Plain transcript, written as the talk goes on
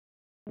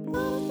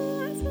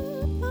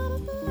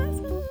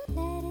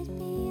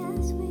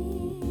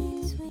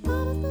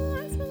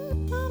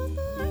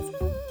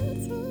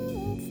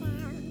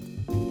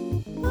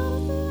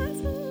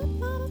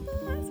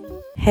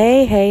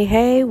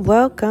Hey,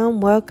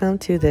 welcome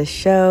to the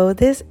show.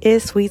 This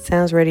is Sweet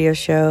Sounds Radio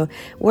Show,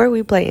 where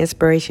we play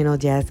inspirational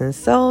jazz and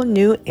soul,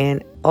 new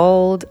and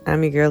old.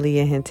 I'm your girl,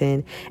 Leah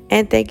Hinton,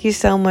 and thank you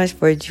so much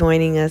for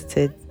joining us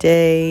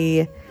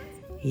today.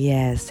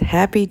 Yes,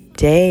 happy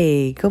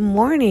day. Good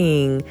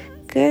morning,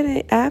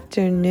 good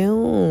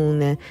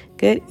afternoon,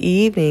 good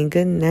evening,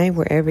 good night,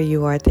 wherever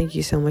you are. Thank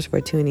you so much for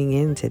tuning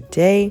in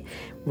today,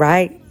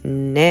 right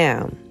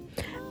now.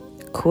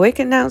 Quick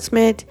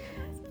announcement.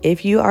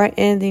 If you are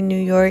in the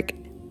New York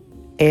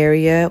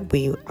area,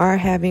 we are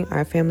having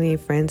our Family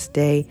and Friends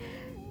Day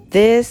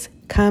this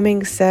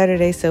coming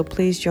Saturday. So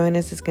please join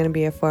us. It's going to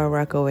be at Far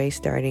Rockaway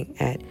starting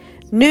at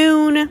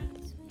noon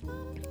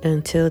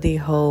until the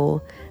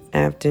whole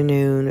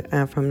afternoon,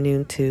 from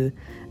noon to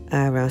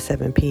around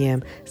 7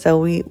 p.m. So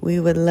we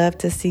would love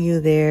to see you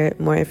there.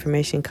 More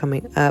information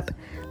coming up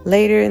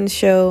later in the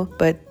show,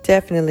 but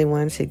definitely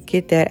wanted to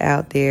get that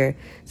out there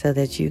so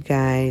that you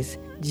guys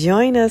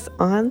join us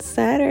on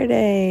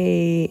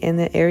Saturday. And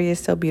the area is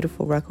so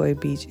beautiful. Rockaway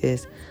Beach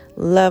is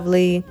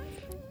lovely.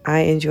 I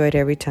enjoy it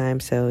every time,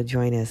 so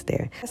join us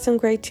there. Some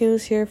great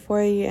tunes here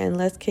for you, and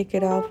let's kick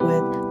it off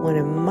with one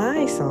of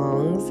my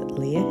songs,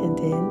 Leah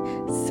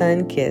Hinton,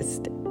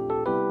 Sun-Kissed.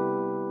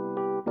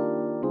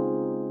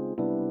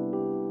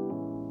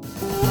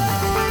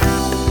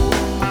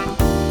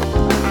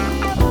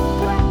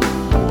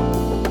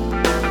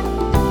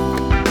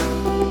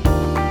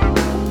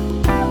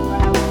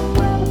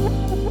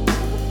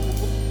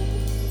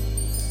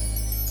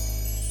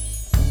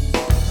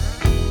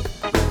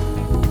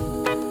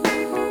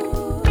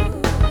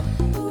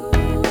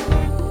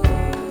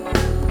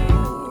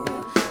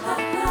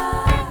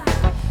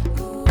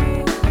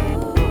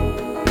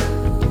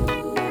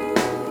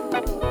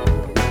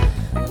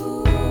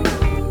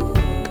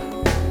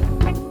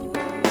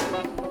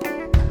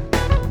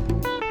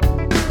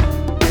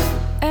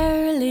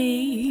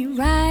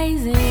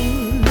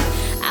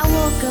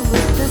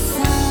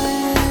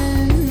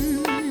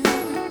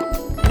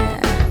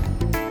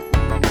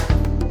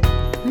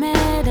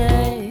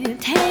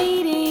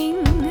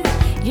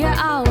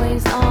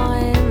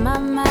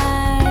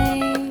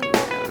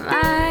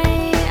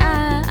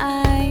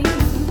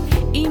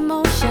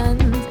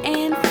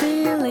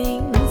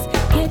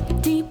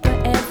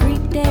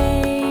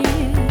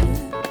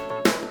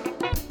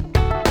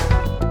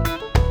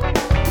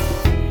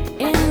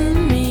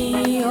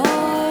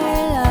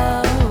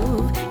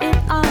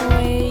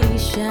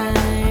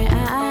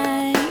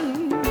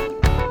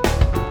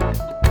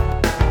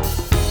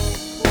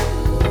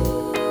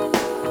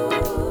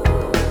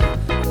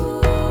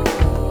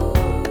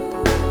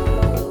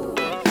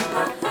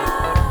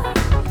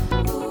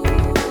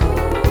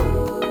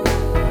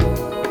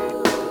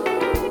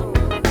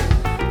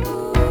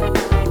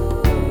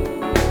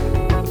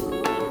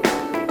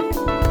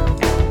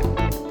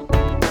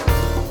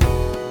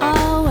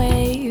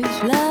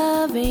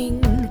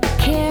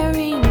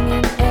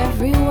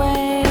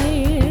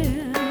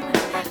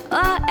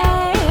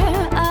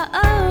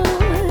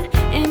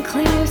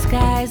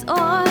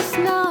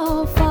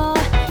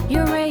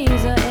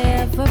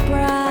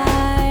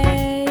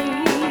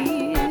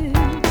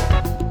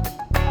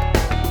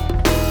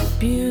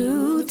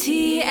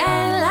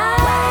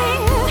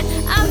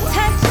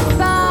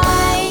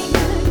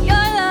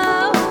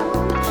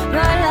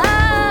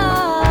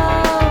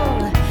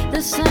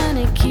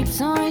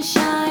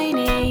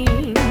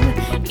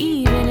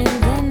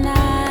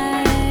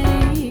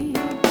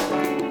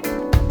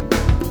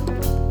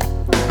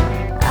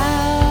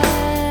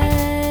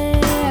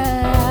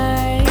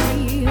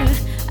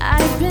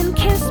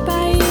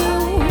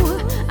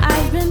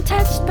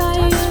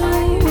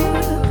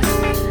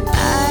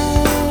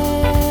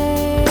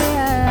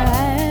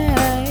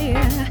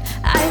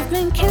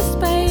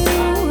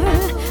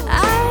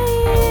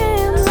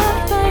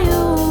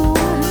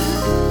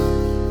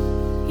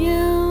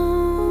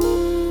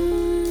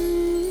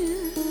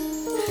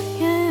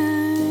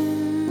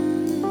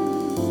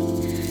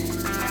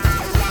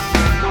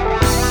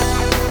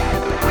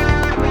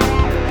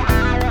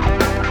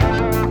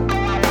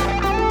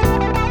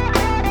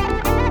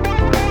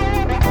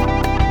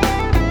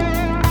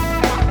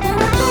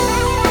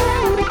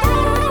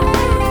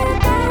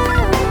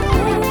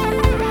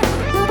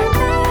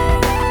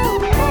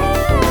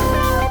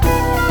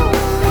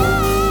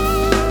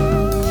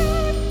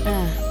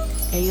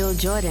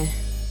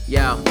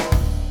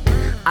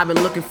 I've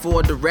been looking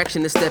for a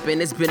direction to step in.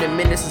 It's been a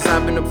minute since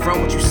I've been up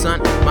front with you, son.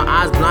 My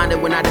eyes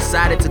blinded when I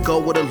decided to go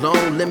with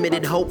alone.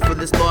 Limited hope for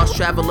this lost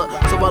traveler,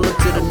 so I look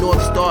to the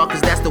North Star, cause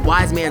that's the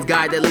wise man's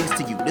guide that leads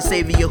to you, the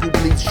savior who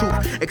bleeds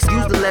truth.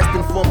 Excuse the less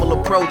than formal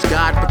approach,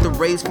 God, but the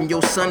rays from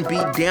your sun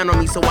beat down on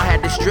me, so I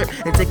had to strip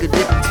and take a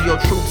dip into your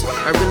truths.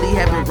 I really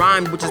haven't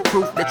rhymed, which is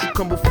proof that you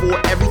come before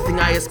everything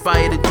I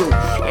aspire to do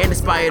and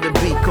aspire to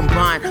be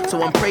combined.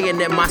 So I'm praying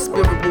that my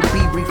spirit will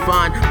be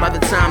refined by the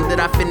time that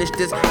I finish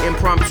this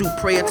impromptu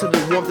prayer prayer to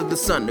the warmth of the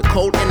sun. The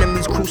cold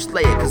enemy's crew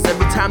slayer. Cause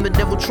every time the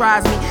devil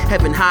tries me,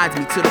 heaven hides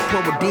me to the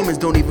point where demons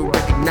don't even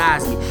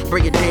recognize me.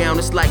 Break it down,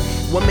 it's like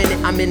 1 minute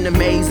I'm in the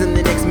maze and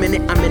the next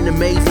minute I'm in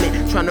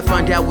amazement. Trying to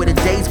find out where the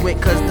days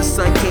went, cause the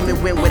sun came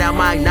and went without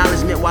my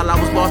acknowledgement. While I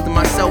was lost in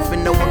myself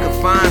and no one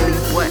could find me.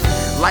 But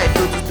light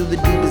filters through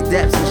the deepest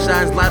depths and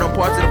shines light on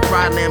parts of the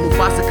pride land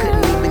Mufasa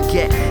couldn't even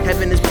get.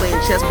 Heaven is playing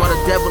chess while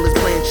the devil is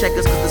playing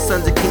checkers. Cause the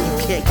son's a king, you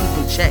can't keep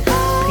him checked.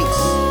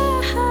 Peace.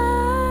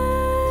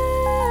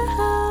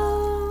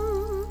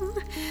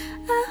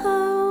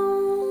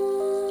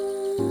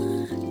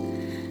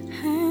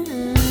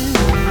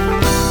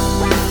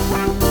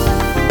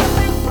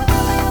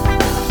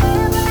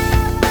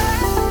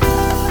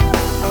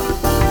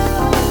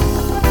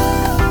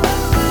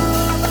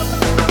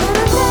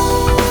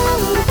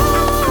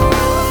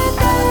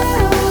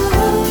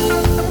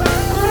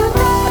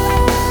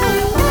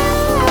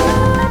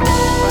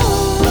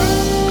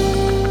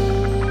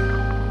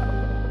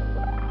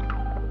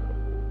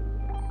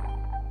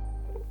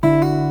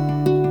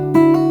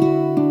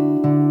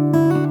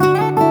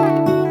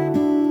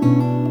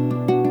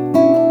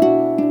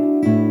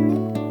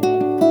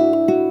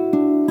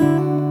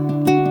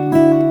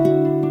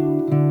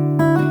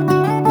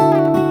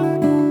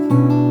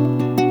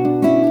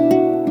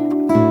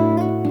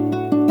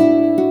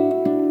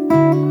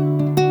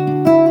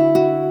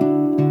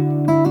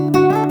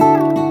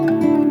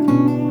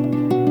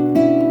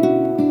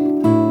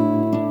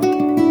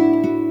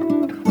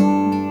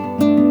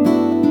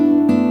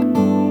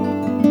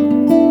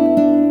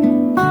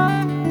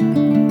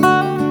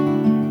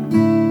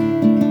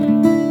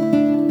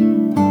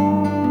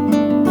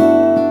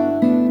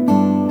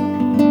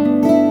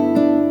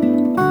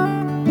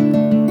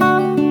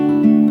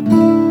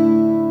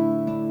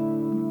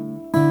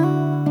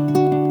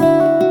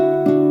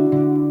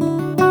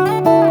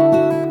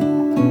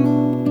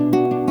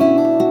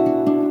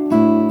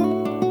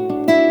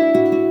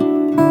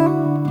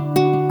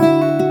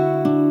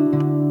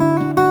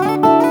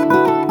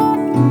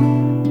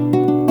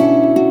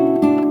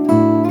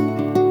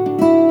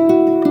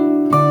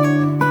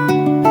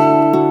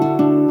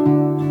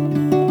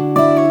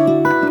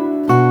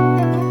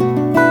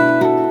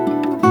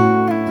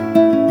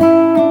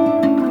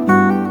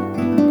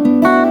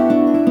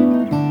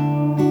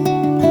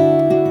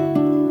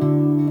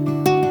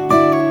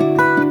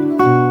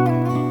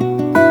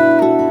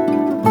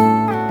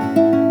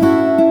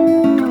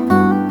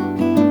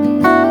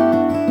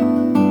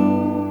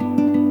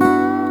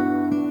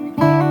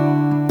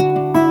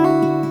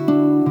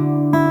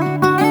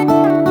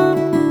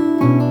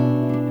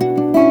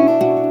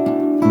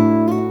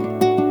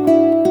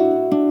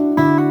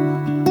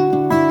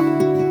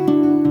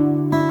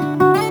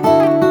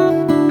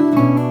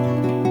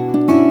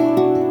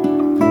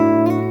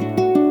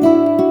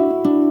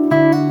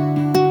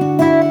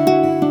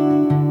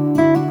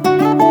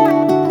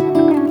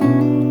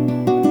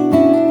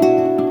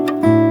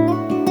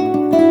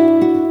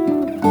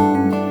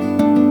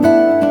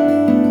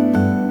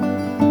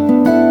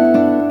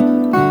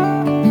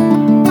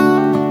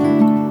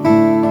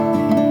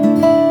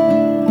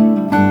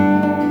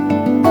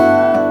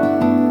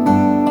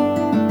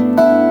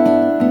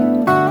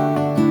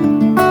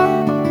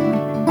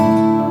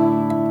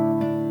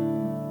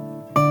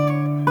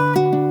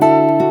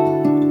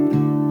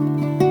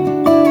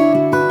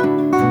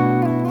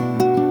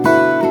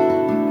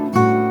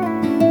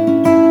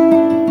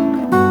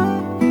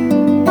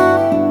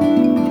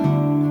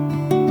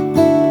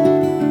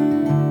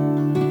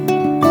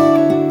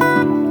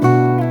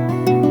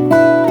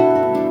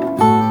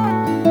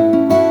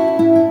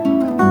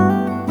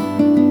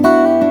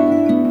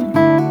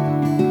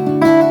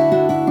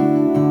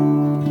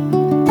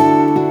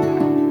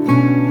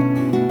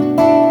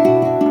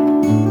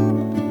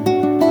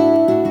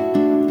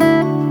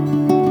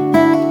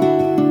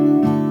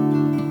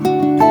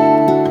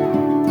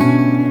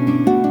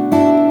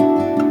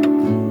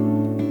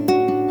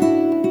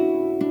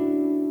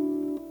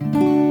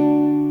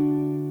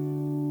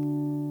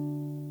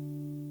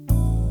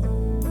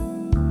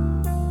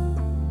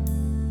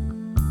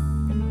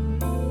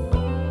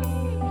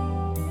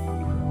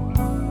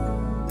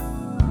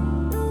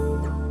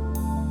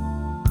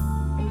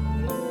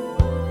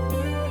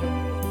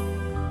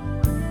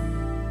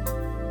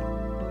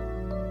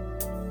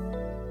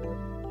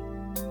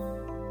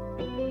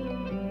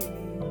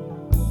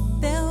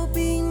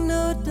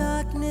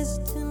 darkness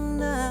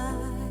tonight,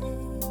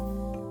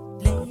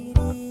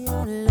 Lady,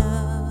 our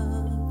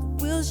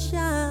love will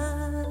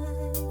shine,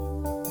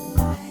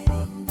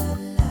 lighting the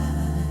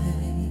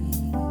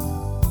light.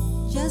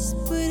 Just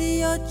put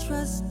your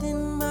trust in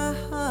my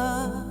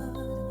heart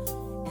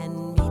and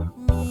meet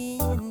me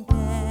in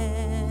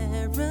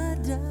paradise.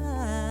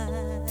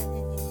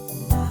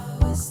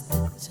 Now is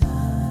the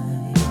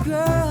time,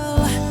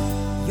 girl.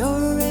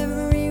 You're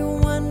every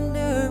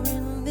wonder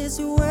in this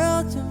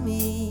world to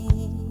me.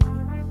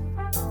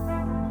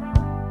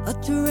 A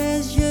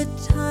treasured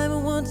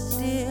time won't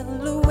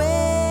steal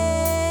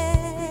away.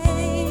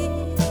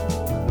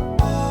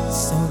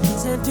 So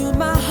listen to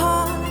my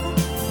heart,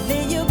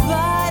 lay your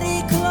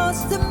body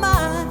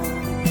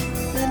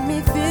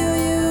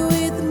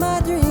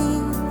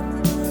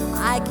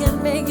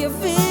you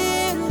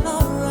feel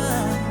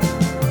alright.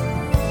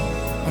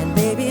 And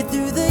baby,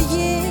 through the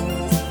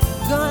years,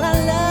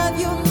 gonna love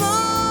you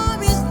more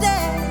each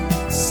day.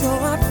 So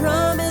I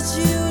promise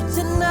you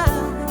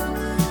tonight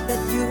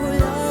that you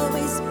will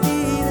always be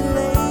the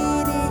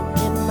lady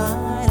in my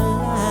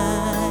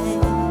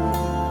life.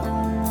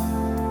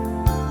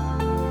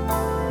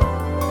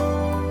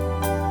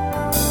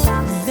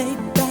 Lay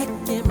back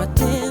in my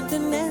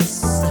tenderness.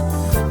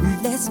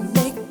 Let's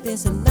make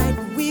this a night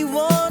we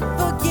won't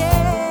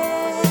forget.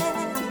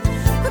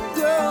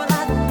 Girl,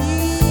 I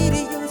need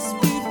your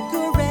sweet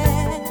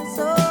caress.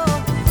 Oh,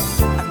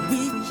 I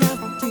reach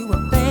out to a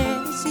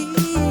fantasy,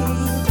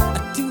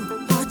 two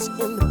hearts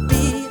in the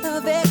beat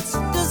of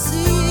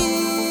ecstasy.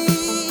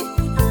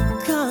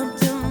 Come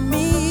to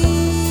me,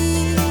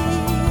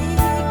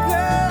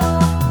 girl,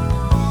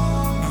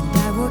 and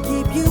I will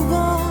keep you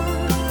warm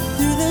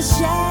through the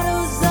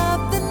shadows of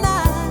the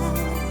night.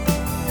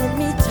 Let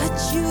me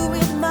touch you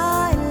with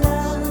my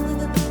love.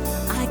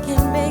 I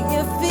can make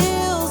you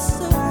feel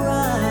so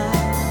right.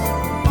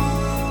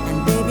 And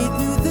baby,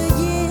 through the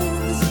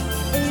years,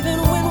 even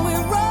when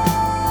we're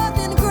old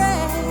and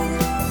gray,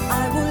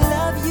 I will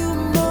love you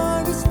more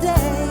each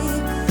day.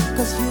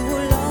 'Cause you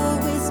will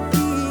always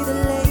be the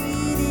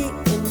lady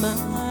in my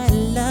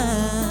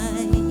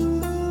life.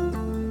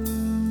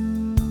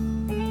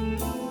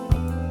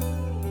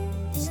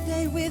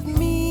 Stay with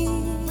me.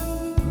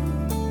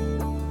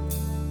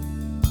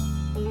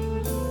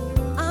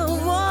 I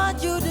want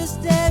you to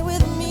stay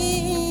with me.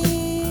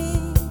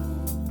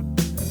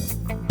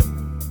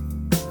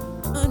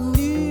 I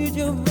need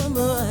you by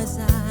my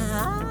side.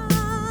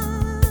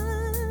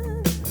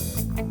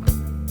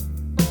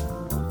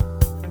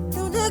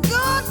 Don't you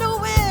go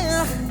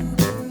nowhere.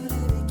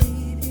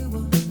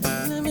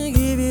 Let me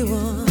give you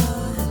one,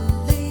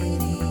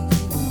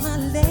 my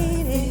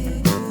lady,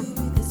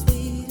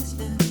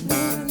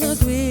 the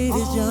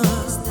sweetest young.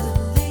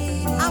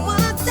 I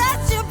wanna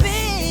touch you,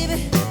 baby.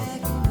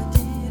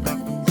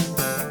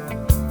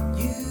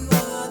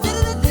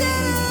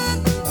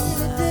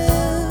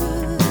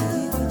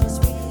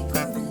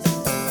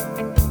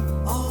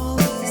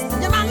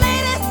 You're my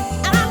lady,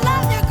 and I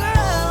love you,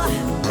 girl.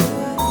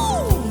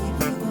 Ooh.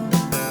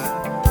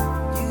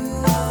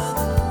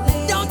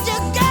 Don't you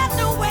go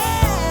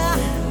nowhere.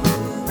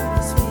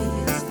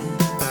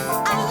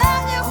 I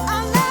love you,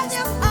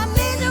 I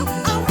need you,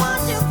 I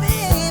want you,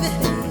 baby.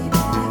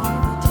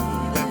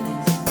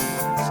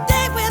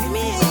 Stay with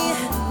me.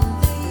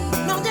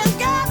 Don't you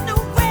go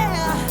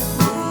nowhere.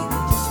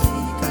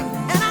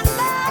 And I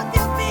love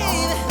you,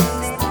 baby.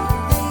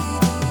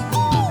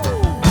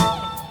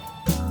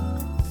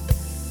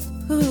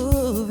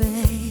 Ooh,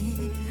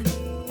 baby.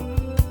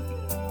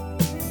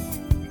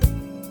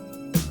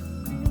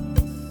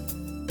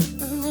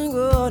 Don't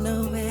go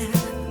nowhere.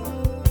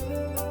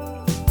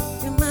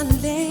 You're my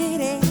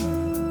lady.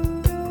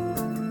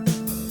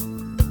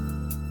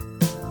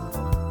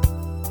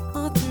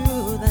 All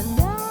through the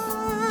night.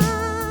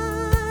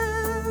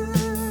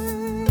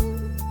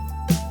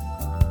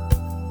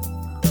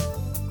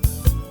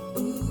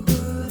 Ooh,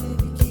 girl, let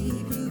me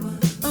give you one.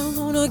 I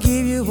wanna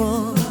give you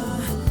one.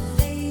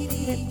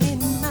 In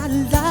my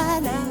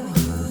life now.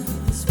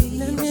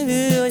 Let me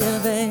feel you,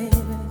 baby.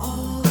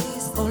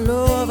 All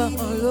over,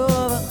 all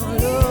over,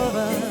 all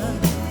over.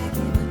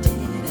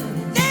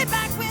 Stay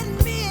back with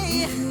me.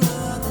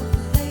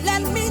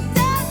 Let me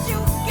touch you,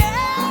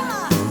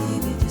 girl.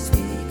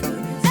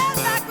 Stay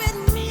back with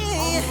me.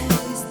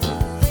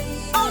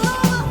 All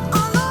over,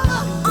 all over,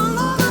 all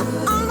over,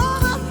 all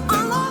over,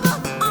 all over,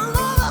 all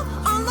over,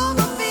 all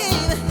over,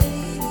 baby.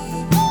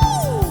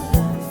 Ooh.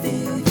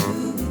 Fill you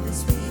with the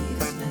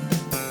sweetest love.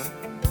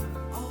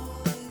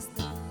 Always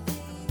the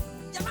lady.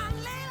 You're my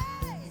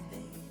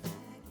lady.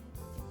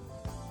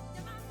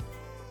 You're my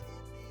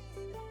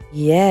lady.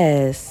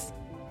 Yes.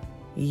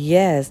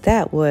 Yes,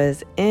 that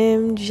was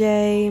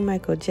MJ,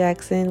 Michael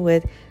Jackson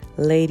with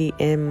Lady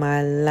in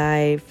My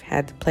Life.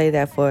 Had to play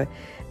that for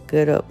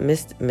good old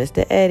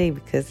Mr. Eddie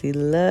because he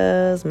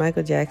loves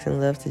Michael Jackson,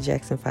 loves the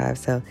Jackson 5.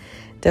 So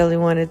definitely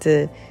wanted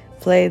to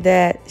play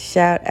that.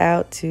 Shout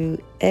out to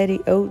Eddie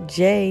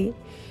OJ.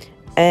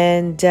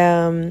 And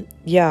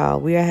y'all,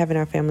 we are having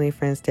our Family and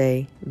Friends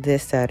Day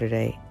this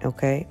Saturday,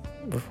 okay?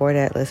 Before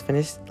that, let's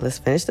finish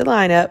the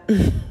lineup.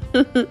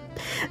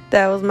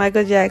 That was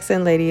Michael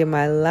Jackson, Lady in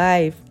My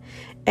Life.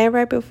 And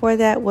right before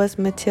that was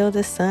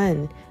Matilda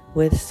Sun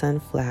with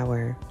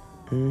Sunflower.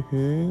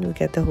 We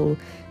got the whole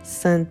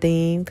sun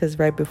theme because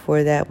right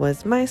before that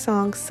was my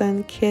song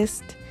Sun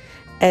Kissed,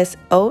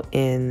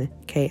 SONKISSED.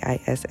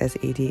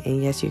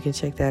 And yes, you can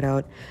check that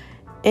out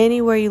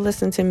anywhere you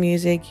listen to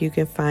music. You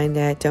can find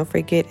that. Don't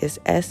forget, it's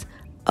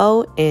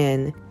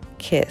SON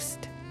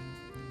Kissed.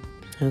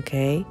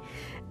 Okay.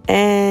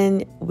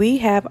 And we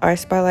have our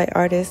Spotlight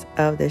Artist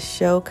of the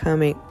show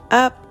coming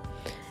up.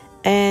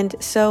 And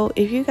so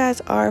if you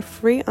guys are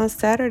free on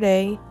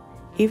Saturday,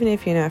 even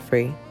if you're not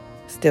free,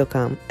 still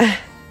come.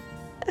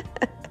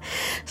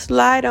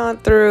 Slide on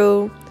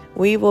through.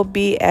 We will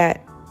be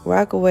at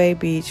Rockaway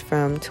Beach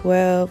from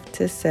 12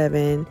 to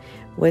 7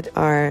 with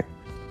our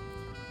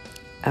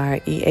Our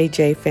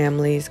EAJ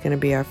family is going to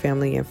be our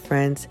family and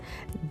friends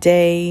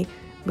day.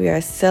 We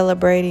are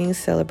celebrating.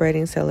 So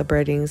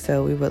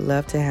we would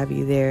love to have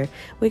you there.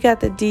 We got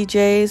the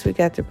DJs, we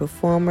got the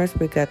performers,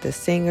 we got the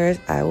singers.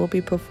 I will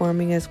be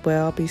performing as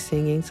well. I'll be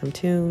singing some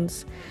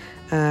tunes.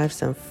 I have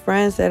some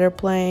friends that are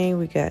playing.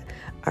 We got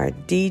our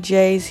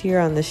DJs here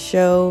on the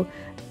show.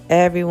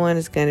 Everyone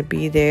is going to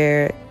be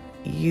there.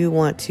 You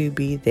want to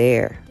be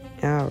there.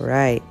 All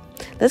right.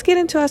 Let's get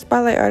into our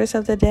Spotlight Artist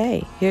of the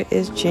Day. Here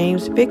is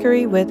James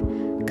Vickery with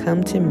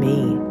Come to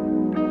Me.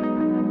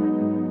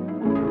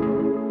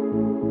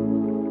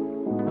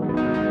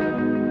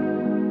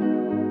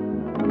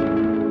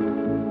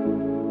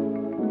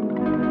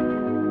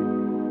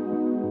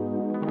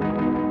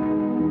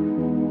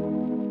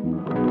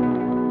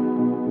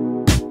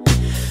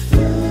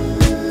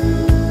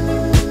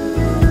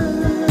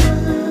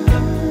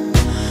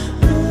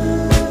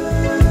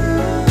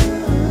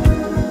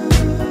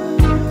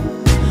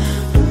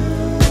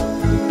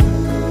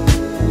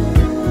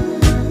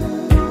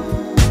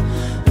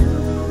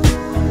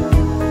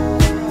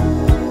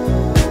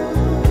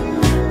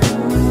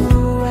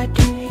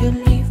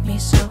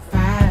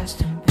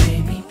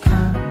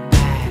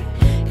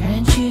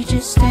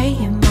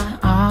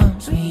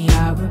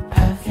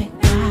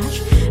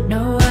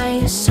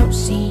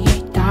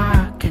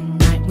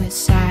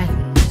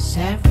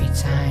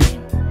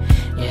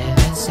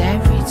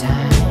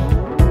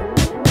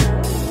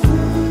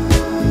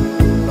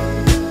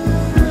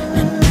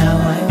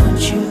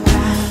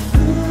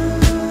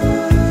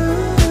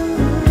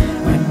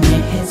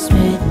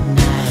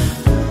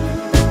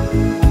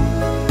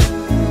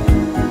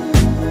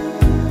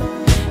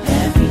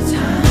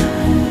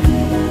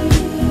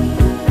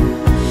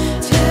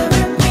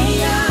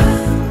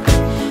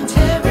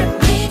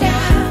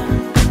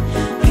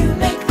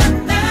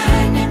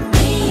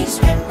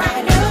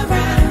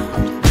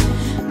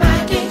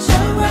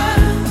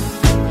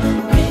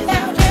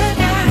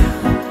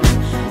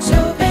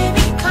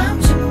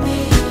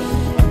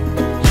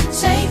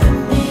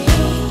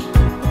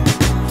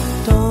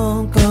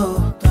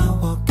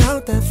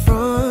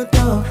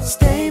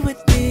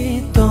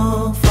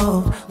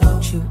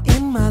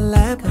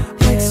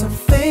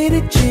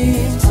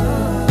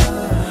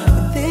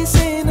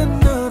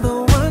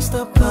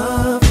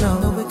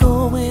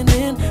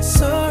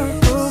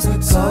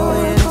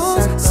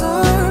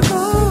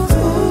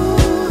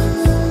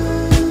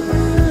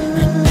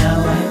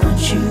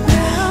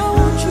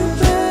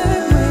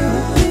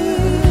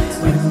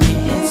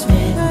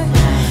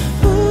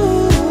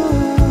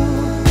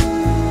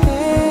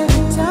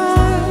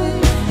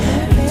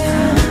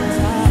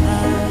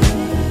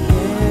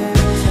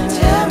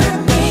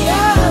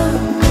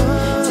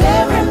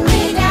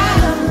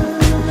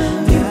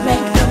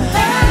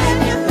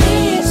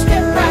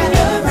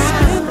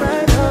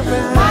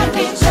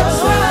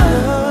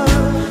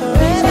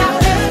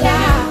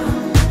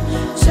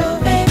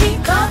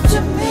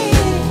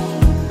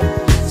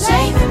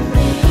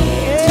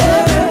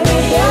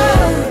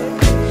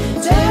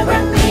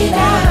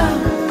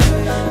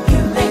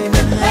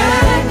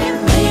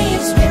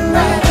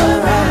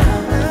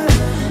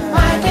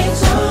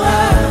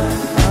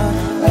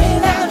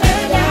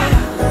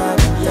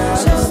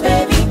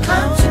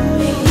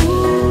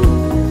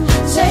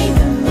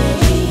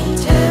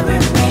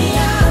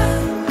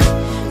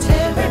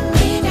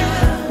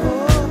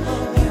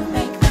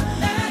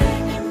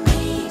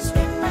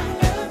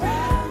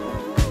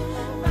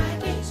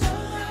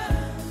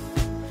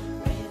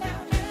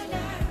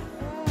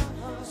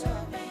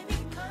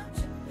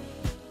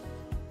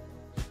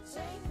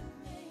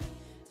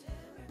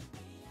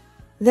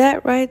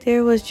 That right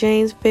there was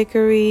James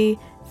Vickery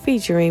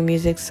featuring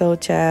Music Soul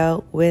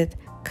Child with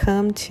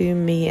Come to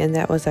Me, and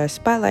that was our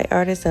Spotlight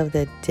Artist of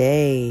the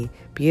Day.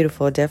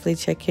 Beautiful. Definitely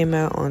check him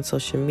out on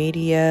social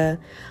media,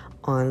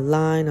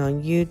 online,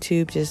 on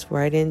YouTube. Just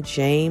write in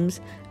James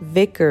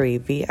Vickery,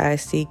 Vickory.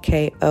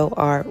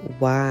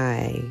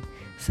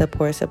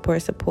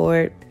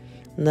 Support.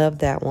 Love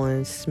that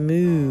one.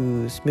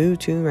 Smooth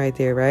tune right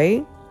there,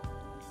 right?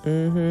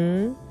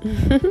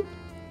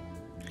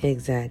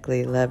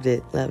 Exactly. Loved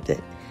it.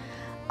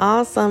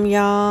 Awesome,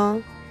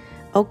 y'all.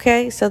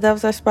 Okay, so that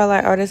was our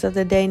Spotlight Artist of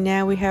the Day.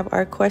 Now we have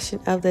our question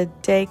of the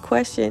day.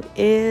 Question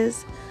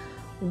is,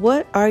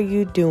 what are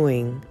you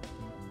doing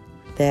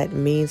that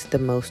means the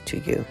most to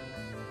you?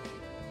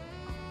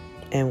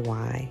 And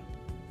why?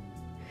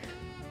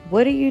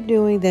 What are you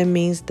doing that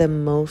means the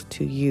most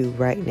to you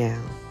right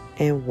now?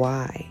 And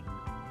why?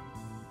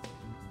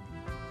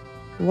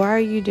 Why are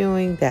you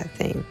doing that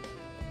thing?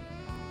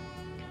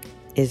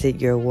 Is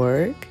it your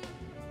work?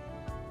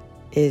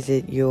 Is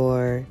it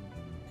your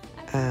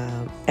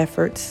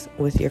efforts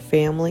with your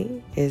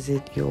family? Is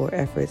it your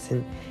efforts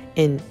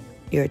in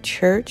your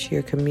church,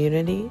 your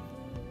community?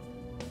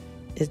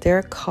 Is there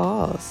a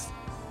cause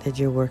that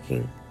you're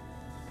working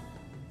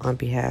on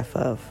behalf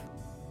of?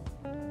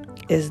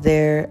 Is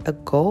there a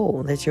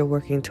goal that you're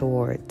working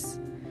towards?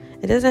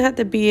 It doesn't have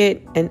to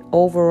be an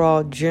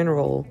overall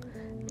general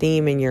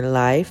theme in your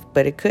life,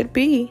 but it could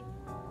be.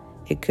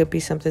 It could be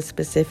something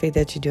specific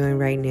that you're doing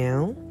right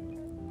now.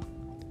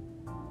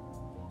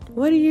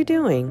 What are you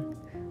doing?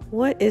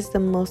 What is the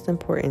most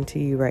important to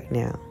you right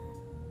now?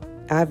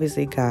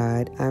 Obviously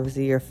God,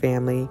 obviously your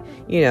family,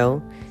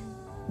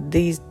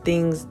 these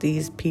things,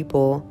 these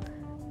people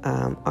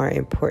are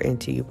important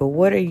to you. But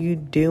what are you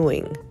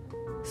doing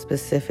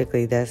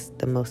specifically that's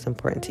the most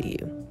important to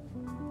you?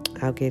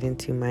 I'll get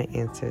into my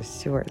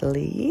answers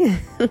shortly.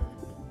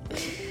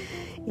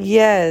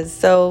 Yes,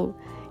 so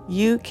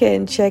you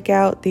can check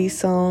out these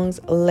songs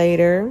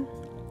later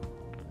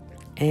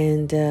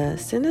and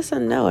send us a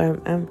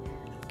note. I'm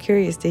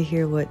curious to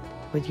hear what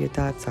your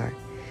thoughts are.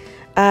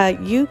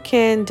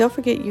 Don't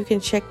forget, you can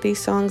check these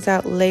songs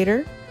out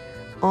later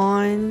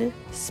on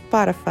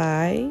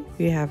Spotify. If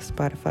you have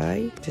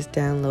Spotify, you can just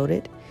download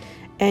it.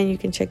 And you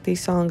can check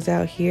these songs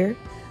out here,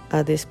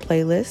 this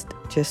playlist.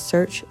 Just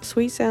search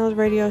Sweet Sounds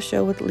Radio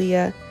Show with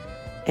Leah,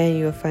 and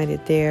you'll find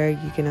it there.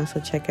 You can also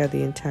check out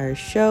the entire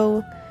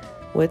show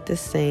with the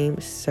same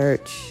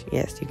search.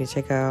 Yes, you can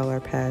check out all our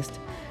past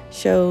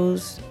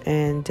shows,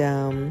 and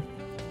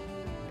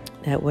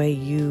that way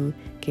you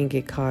can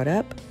get caught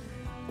up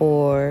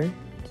or,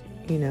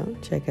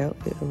 check out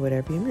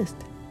whatever you missed.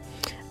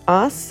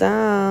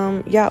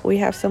 Awesome. Yeah, we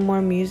have some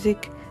more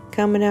music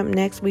coming up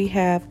next. We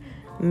have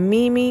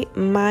Mimi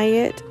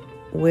Mayet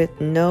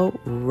with No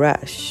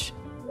Rush.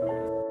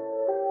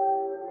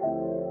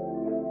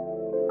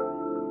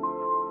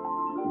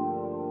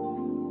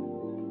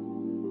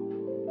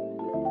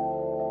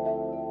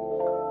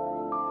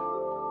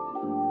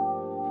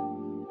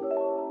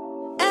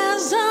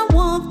 As I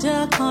walked,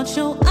 I caught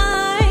your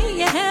eye.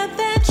 You had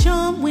that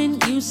charm when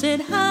you said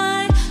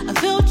hi. I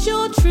felt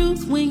your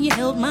truth when you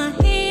held my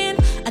hand.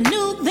 I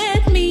knew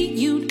that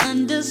you'd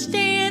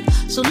understand.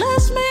 So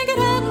let's make it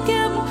happen,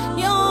 Kevin.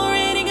 You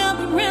already got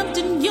me wrapped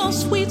in your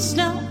sweet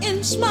snout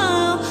and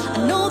smile.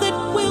 I know that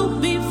we'll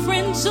be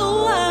friends a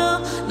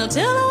while. Now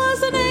tell her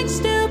what's the next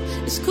step.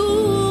 It's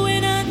cool,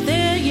 we're not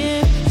there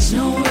yet. There's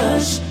no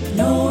rush,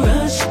 no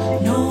rush,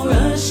 no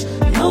rush,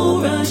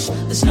 no rush.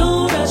 There's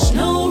no rush,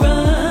 no rush.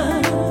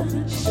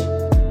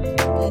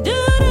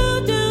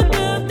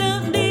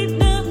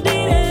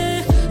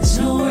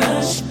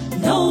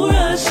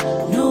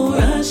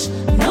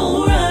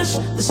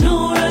 There's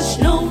no rush,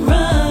 no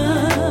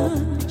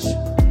rush.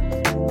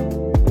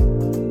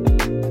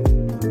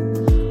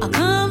 Our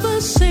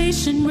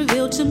conversation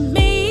revealed to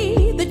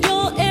me that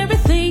you're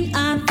everything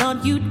I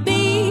thought you'd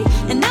be.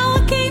 And now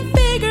I can't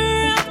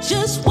figure out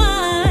just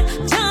why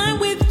time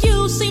with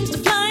you seems to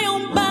fly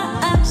on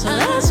by. So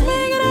let's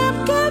make it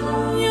up,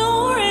 Captain. You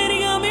already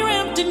got me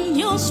wrapped in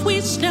your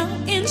sweet snout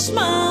and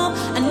smile.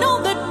 I know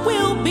that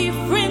we'll be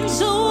friends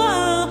a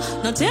while.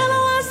 Now tell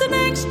her what's the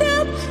next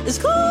step. It's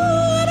cool.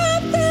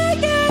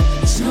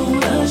 No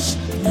rush,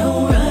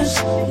 no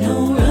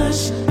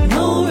rush,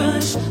 no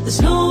rush.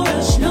 There's no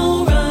rush,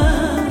 no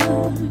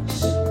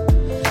rush.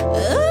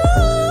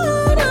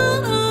 Oh, no,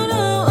 no,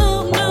 no,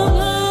 no,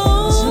 no.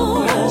 There's no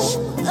rush,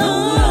 no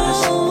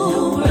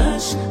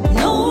rush,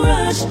 no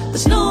rush.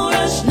 There's no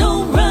rush, no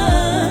rush.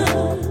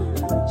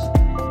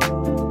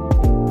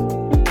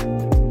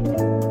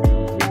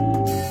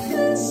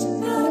 Let's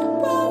not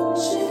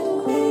rush it,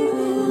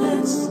 baby.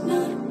 Let's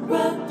not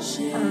rush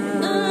it.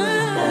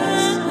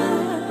 Let's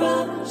not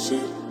rush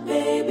it.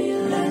 Baby,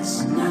 let's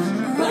not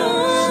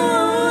rush it. Baby, let's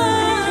not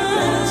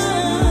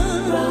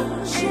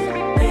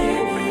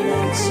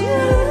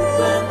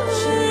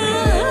rush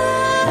it.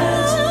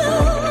 Let's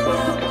not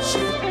rush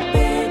it.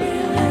 Baby,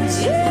 let's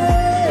not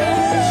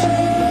rush it.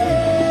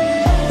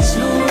 There's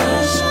no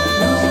rush,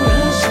 no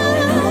rush,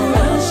 no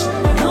rush,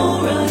 no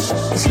rush.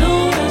 There's no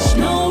rush,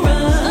 no rush.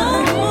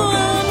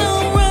 No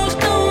rush,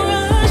 no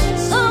rush.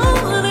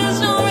 Oh, there's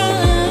no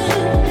rush.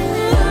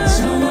 There's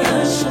no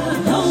rush,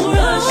 no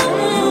rush,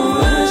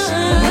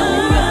 no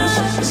rush.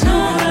 There's no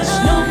rush,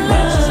 no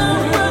rush,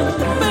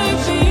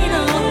 baby,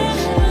 no.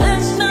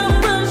 Let's not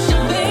rush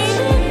it,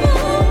 baby.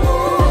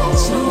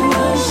 There's no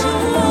rush,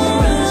 no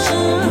rush,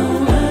 no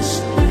rush,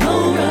 no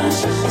rush.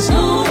 There's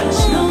no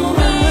rush, no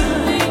rush,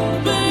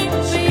 baby, yeah.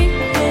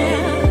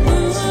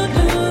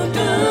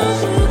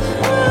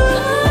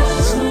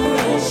 There's no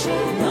rush,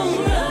 no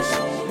rush,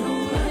 no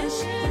rush,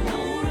 no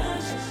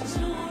rush. There's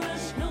no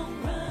rush, no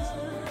rush.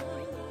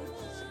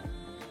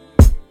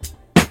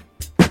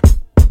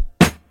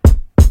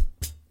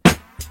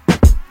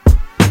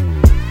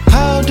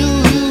 How do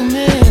you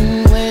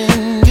mend when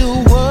your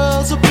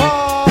world's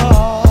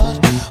apart?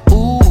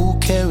 Ooh,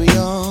 carry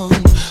on,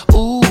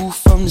 ooh,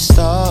 from the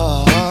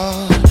start.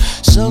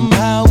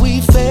 Somehow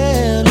we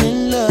fell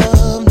in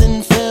love,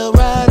 then fell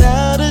right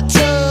out of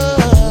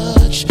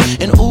touch.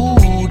 And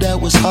ooh, that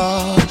was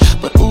hard,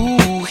 but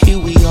ooh, here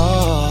we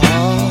are.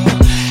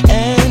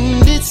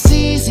 And it's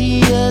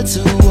easier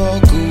to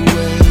walk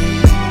away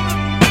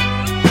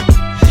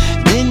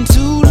than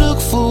to look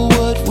for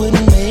what would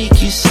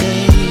make you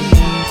stay.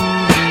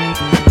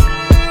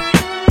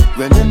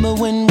 Remember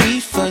when we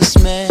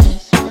first met?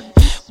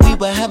 We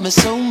were having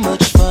so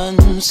much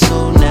fun.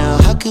 So now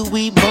how could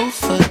we both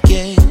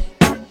forget?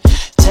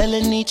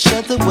 Telling each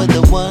other we're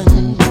the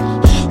one.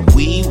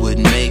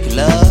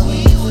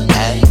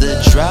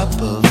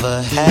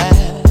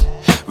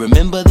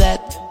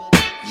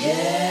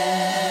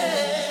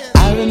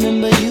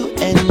 remember you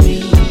and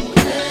me,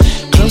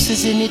 close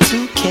as any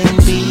two can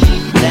be.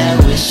 Now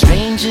we're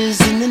strangers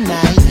in the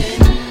night,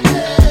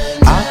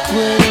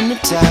 awkward and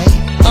uptight.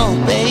 Oh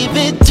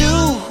baby,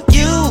 do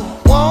you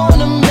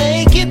wanna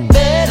make it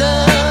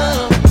better?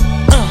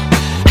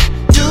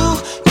 Do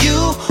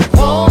you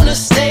wanna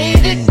stay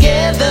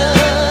together?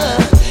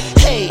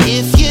 Hey,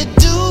 if you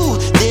do,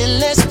 then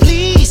let's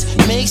please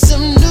make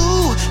some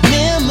new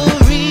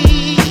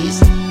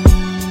memories.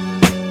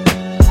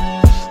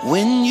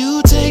 When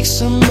you take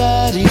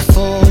somebody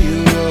for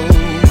your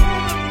own,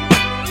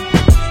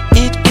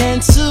 it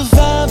can't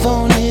survive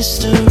on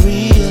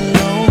history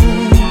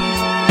alone.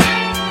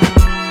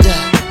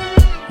 Yeah.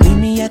 Meet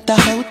me at the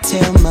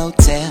hotel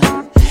motel,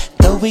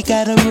 though we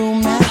got a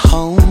room at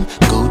home.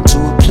 Go to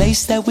a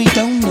place that we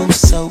don't know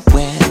so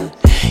well.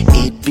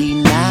 It'd be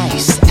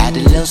nice, add a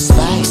little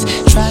spice,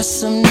 try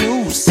some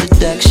new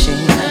seduction,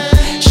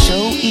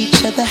 show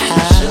each other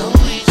how,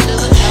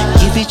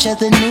 give each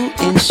other new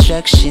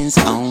instructions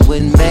on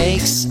what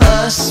makes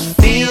us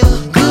feel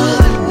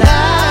good now.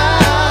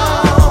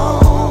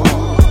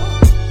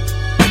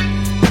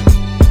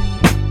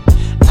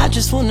 I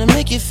just wanna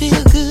make you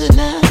feel good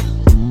now.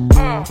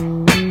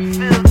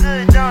 Feel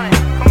good, don't it?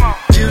 Come on.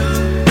 Do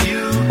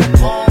you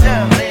wanna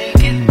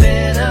make it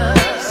better?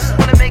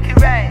 Wanna make it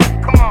right?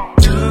 Come on.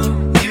 Do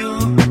you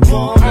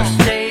wanna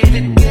stay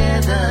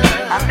together?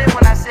 I meant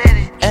when I said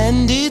it.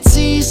 And it's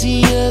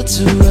easier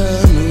to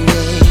run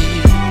away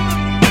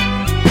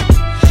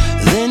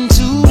than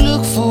to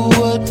look for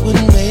what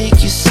would make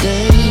you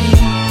stay.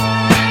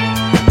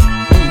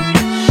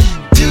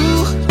 Do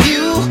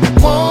you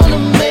wanna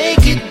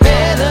make it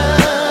better?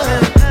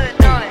 Feel good,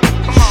 don't it?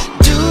 Come on.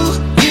 Do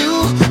you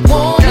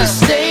wanna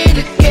stay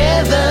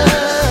together?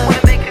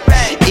 Wanna make it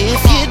right?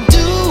 If you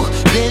do,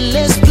 then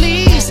let's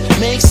please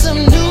make some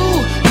new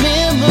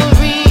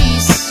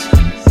memories.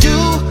 Do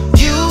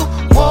you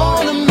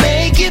wanna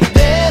make it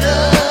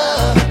better?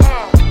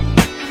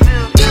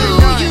 Feel Do good,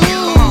 don't it?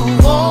 you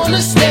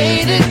wanna stay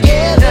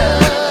together?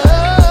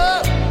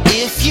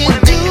 If you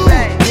do,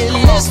 then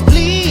let's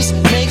please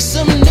make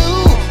some new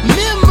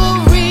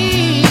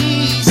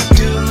memories.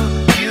 Do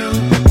you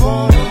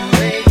wanna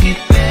make it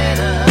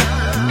better?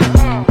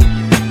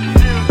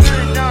 Feel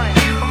good, don't it?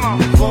 Come on.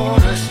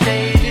 Wanna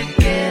stay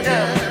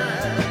together?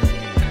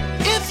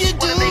 If you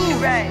do, make it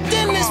right.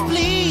 then let's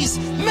please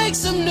make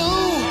some new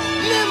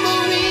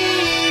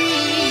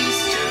memories.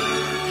 Do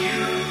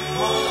you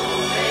wanna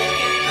make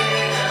it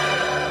better?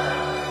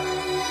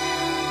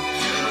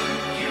 Do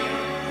you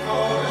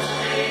wanna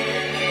stay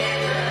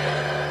together?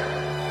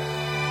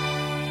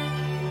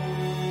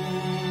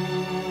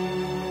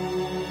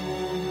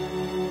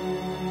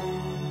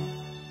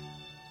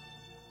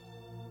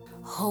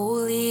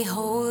 Holy,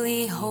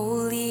 holy,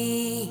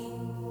 holy,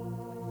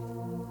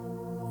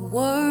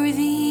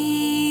 worthy,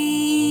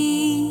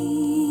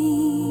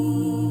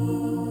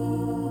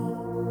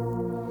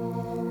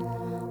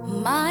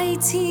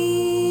 mighty,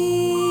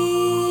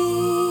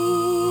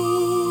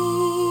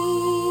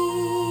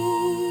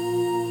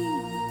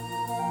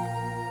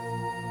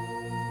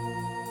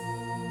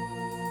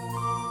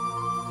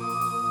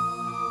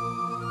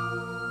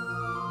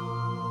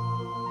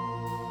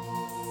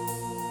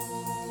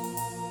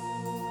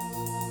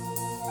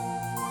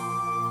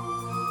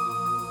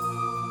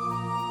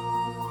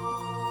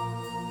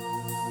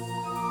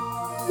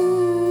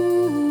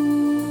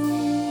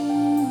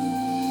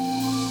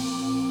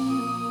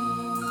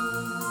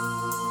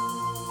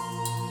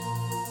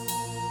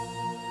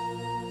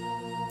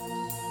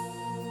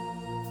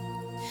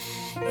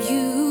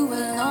 you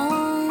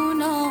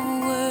alone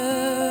are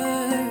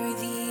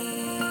worthy.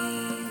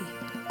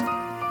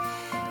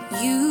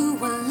 You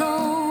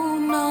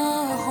alone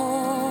are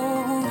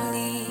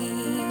holy.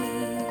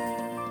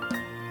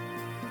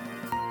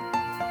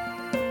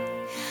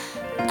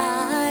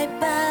 I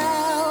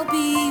bow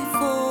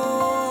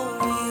before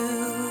you.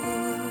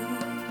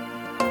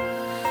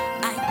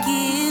 I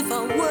give a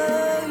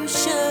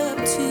worship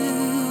to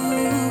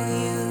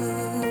you.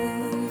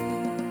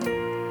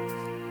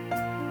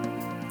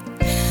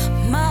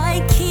 My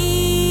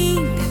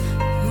King,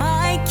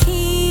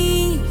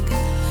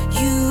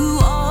 you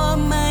are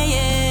my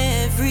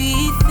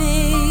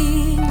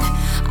everything.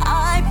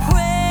 I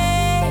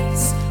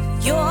praise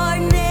your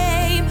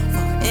name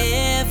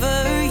forever.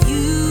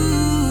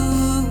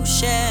 You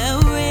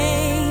shall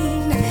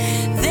reign.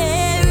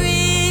 There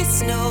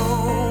is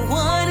no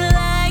one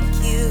like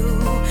you.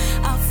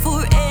 I'll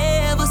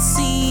forever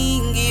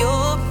sing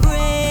your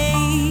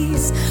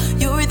praise.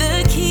 You're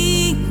the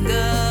King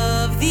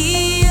of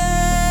the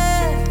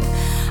earth.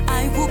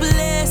 I will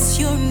bless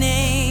your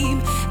name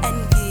and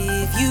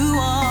give you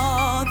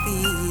all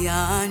the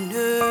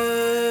honor.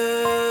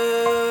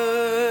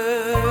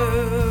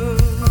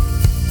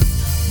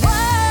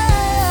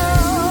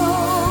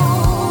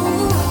 Whoa,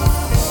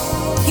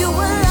 you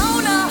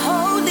alone are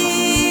holy.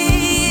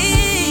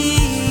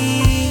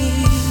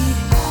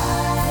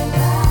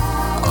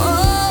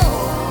 Oh,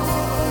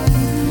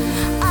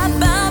 I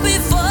bow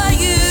before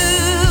you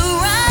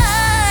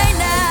right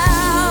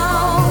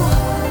now.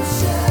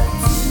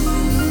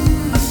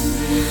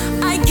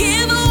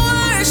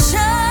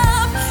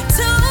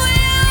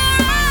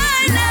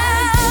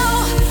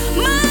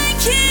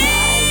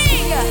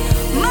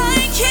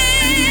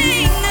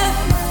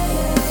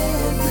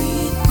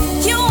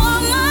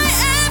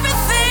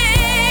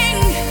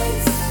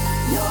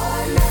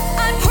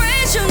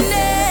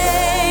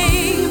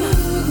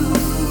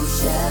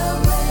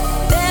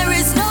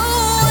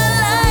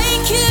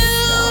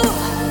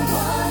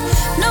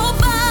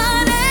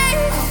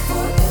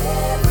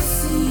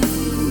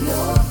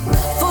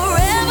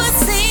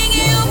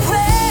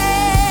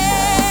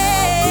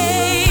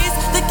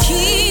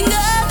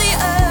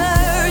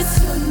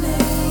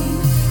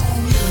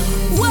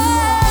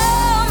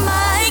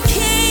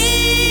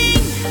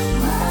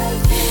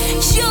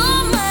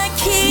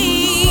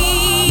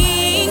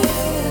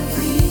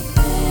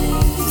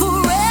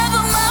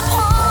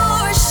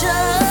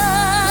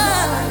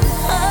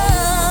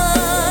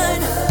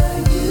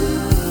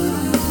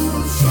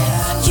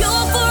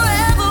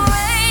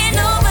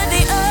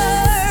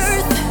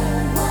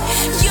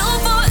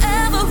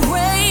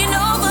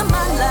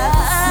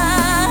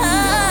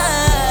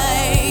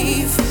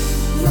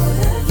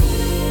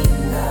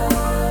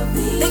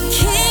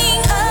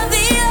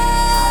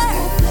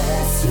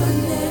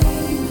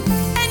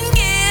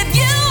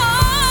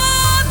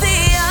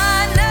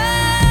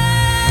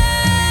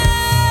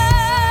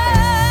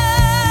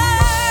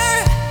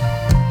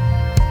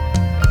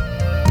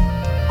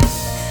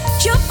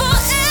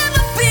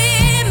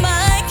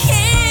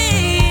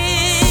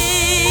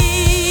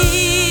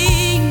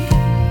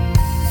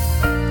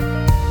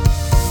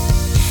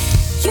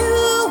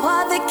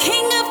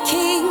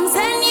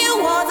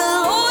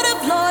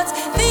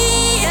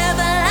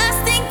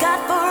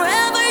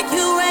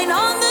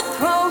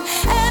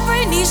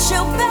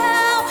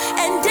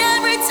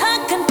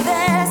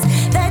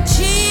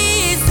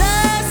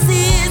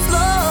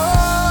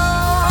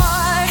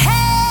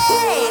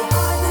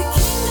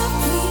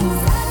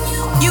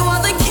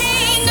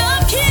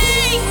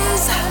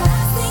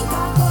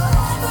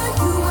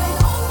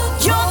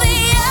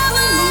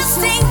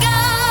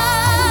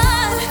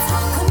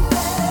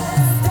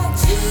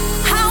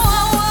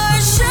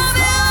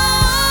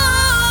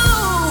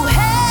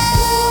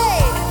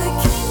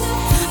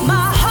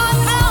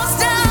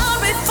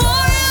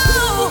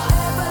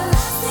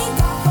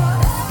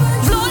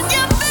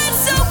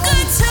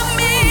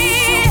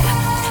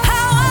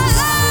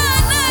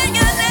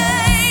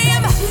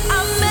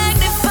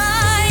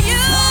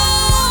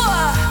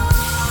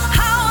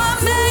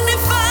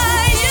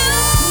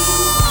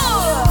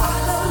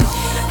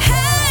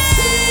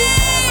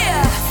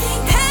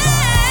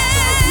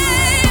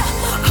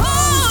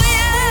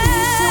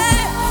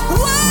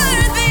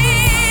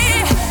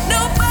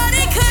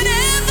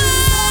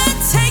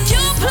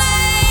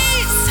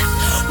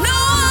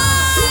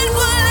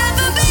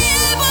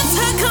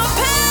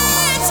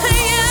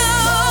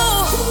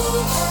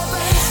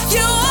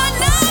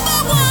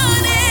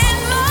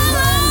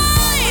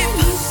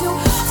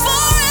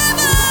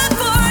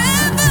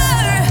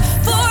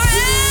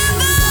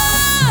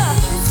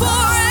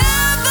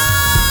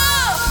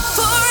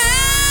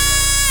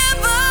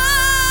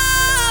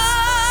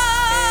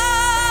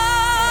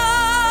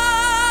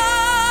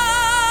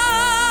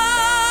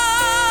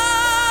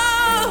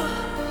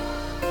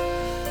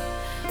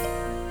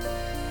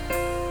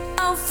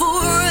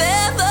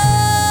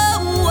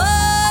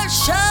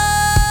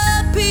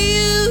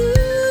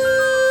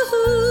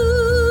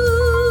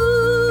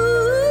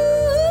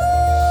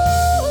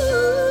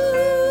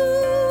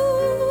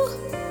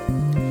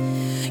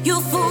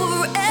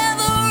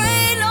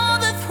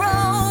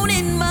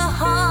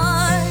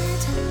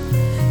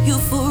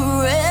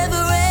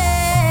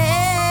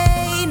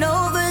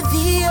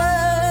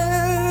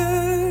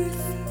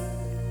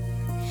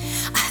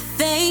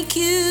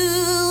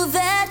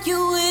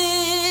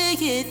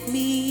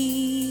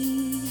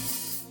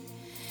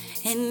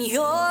 and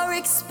you're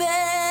expanding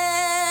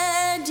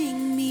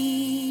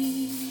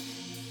me.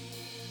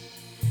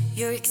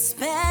 You're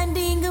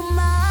expanding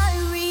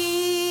my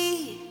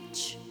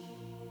reach.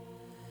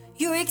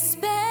 You're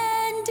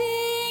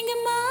expanding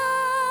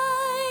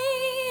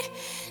my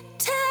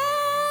territory.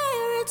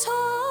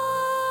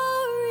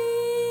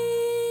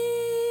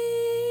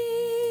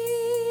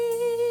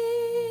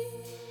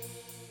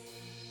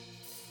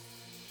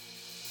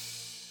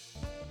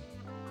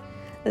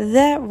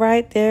 That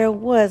right there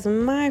was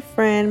my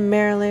friend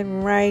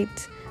Marilyn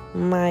Wright,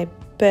 my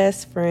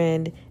best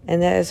friend,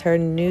 and that is her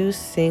new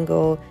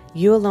single,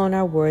 You Alone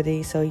Are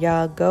Worthy. So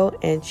y'all go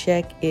and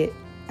check it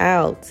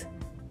out.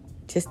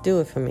 Just do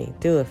it for me.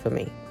 Do it for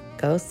me.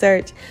 Go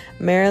search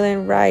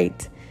Marilyn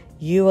Wright,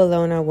 You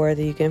Alone Are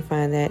Worthy. You can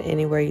find that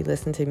anywhere you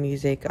listen to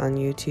music, on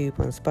YouTube,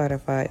 on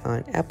Spotify,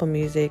 on Apple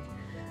Music,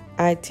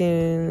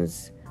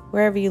 iTunes,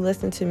 wherever you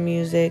listen to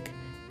music,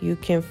 you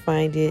can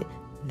find it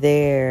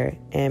there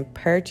and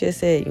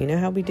purchase it. You know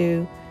how we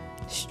do.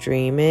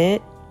 Stream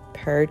it,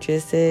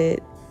 purchase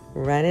it,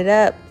 run it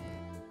up.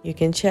 You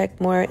can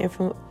check more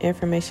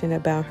information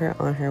about her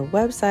on her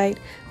website,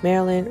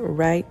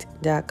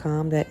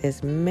 MarilynWright.com. That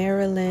is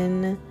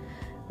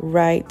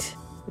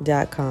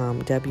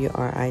MarilynWright.com,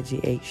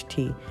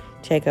 WRIGHT.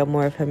 Check out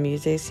more of her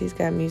music. She's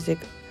got music,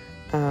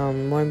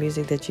 more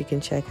music that you can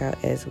check out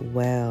as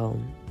well.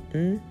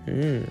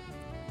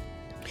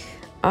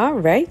 All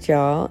right,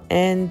 y'all.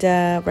 And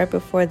right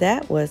before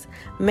that was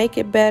Make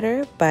It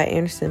Better by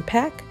Anderson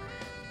 .Paak,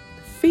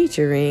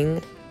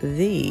 featuring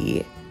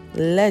the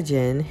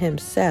legend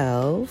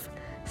himself,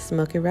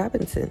 Smokey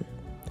Robinson.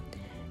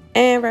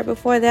 And right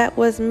before that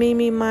was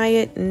Mimi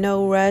Myatt,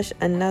 No Rush,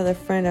 another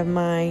friend of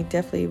mine.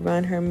 Definitely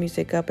run her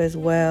music up as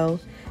well.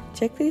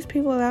 Check these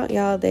people out,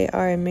 y'all. They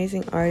are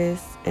amazing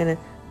artists and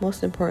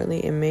most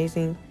importantly,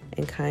 amazing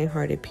and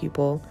kind-hearted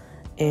people.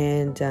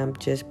 And I'm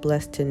just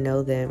blessed to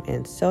know them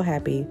and so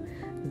happy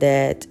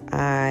that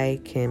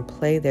I can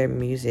play their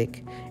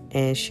music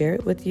and share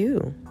it with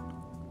you.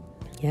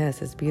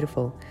 Yes, it's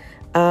beautiful.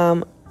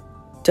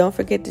 Don't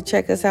forget to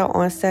check us out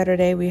on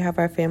Saturday. We have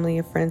our Family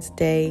and Friends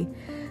Day,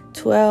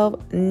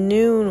 12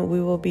 noon. We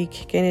will be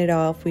kicking it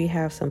off. We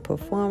have some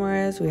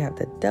performers. We have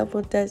the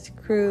Double Dutch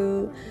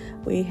crew.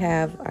 We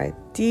have our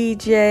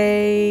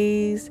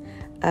DJs.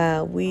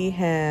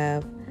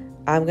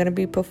 I'm going to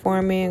be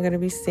performing. I'm going to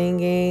be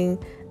singing.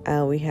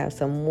 We have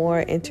some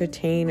more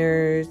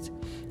entertainers.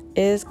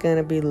 It's going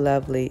to be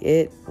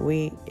lovely.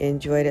 We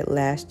enjoyed it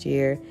last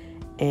year.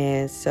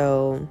 And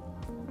so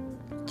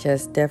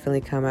just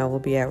definitely come out. We'll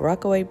be at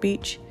Rockaway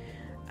Beach,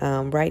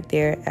 right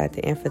there at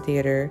the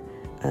amphitheater,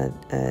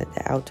 the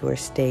outdoor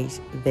stage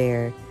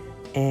there.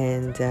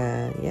 And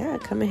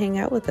come and hang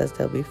out with us.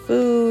 There'll be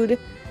food,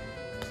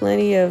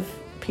 plenty of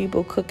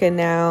people cooking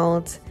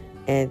out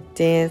and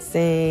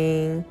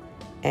dancing,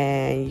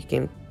 and you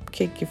can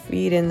kick your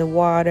feet in the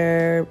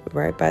water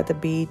right by the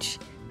beach.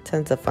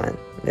 Tons of fun.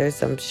 There's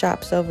some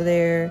shops over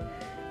there.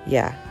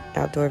 Yeah,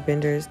 outdoor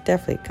vendors.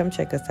 Definitely come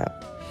check us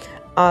out.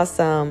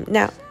 Awesome.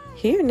 Now,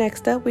 here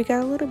next up, we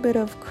got a little bit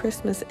of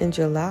Christmas in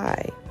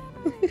July.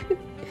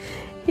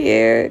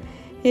 Here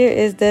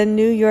is the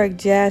New York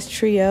Jazz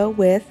Trio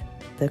with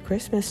the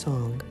Christmas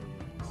Song.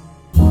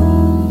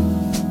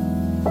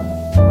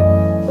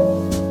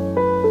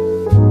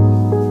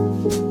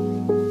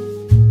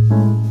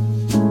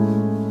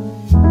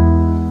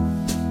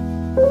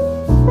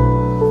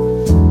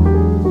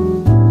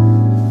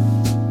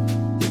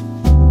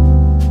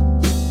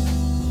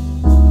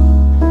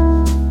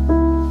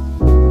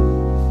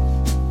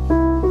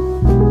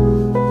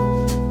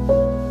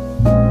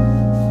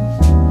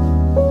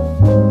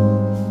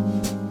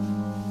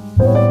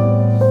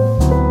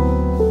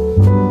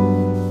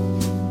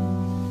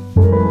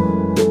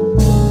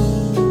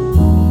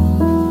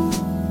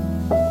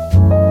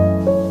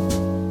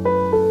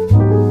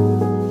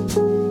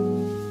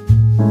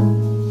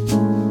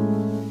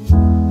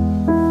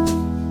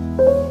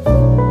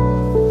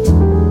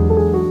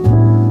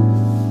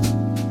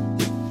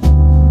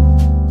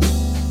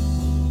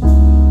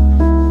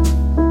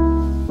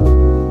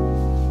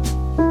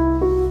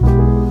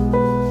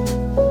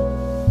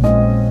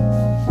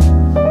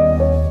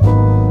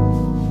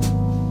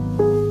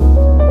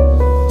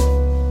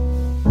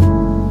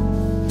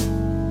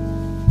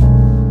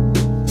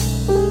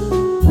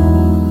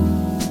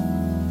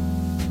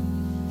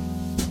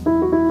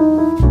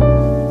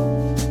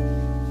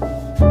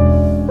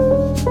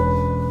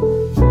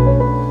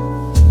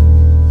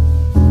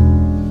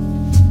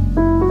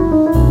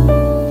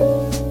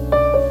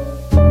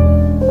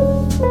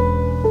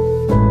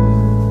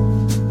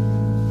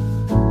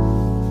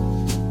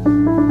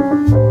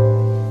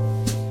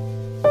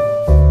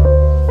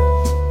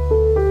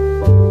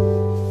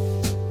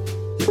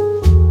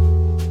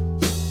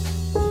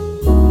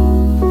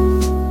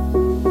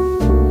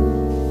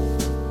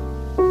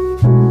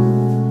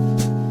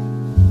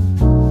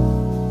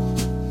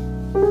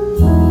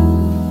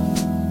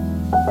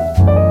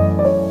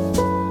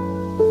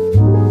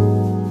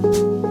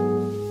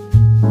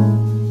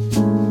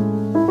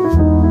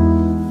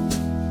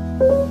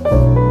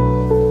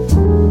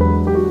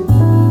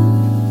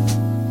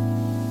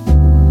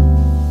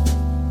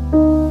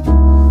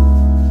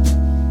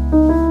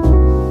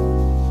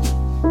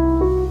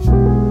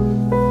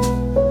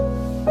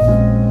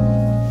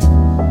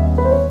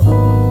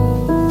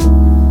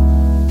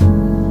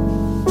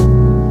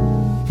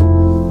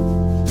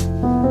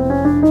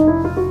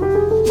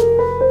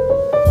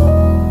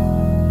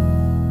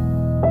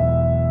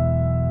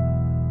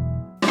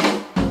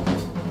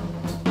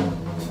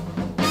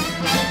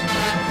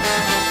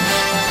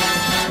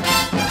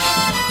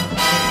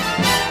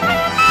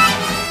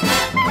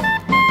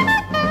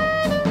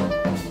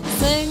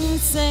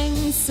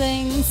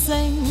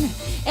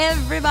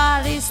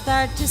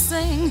 start to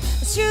sing.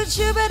 Shoot,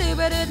 shoot, ba doo,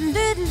 ba doo, doo,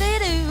 doo,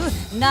 doo.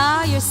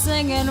 Now you're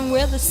singing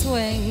with a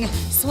swing.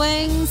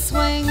 Swing,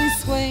 swing,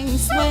 swing,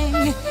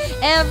 swing.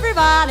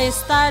 Everybody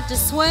start to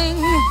swing.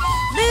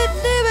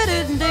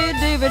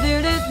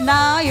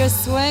 Now you're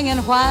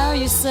swinging while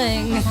you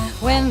sing.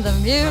 When the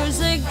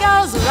music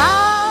goes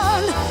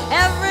around,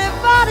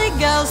 everybody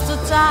goes to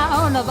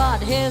town.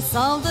 But here's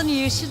something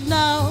you should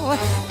know.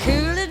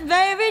 Cool it,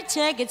 baby,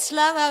 take it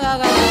slow.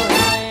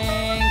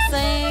 Sing,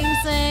 sing,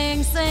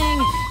 sing,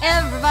 sing.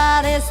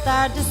 Everybody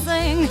start to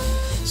sing.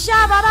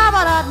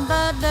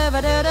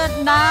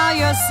 Shabba-dabba-da-da-da-da-da. Now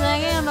you're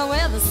singing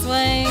with a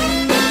swing.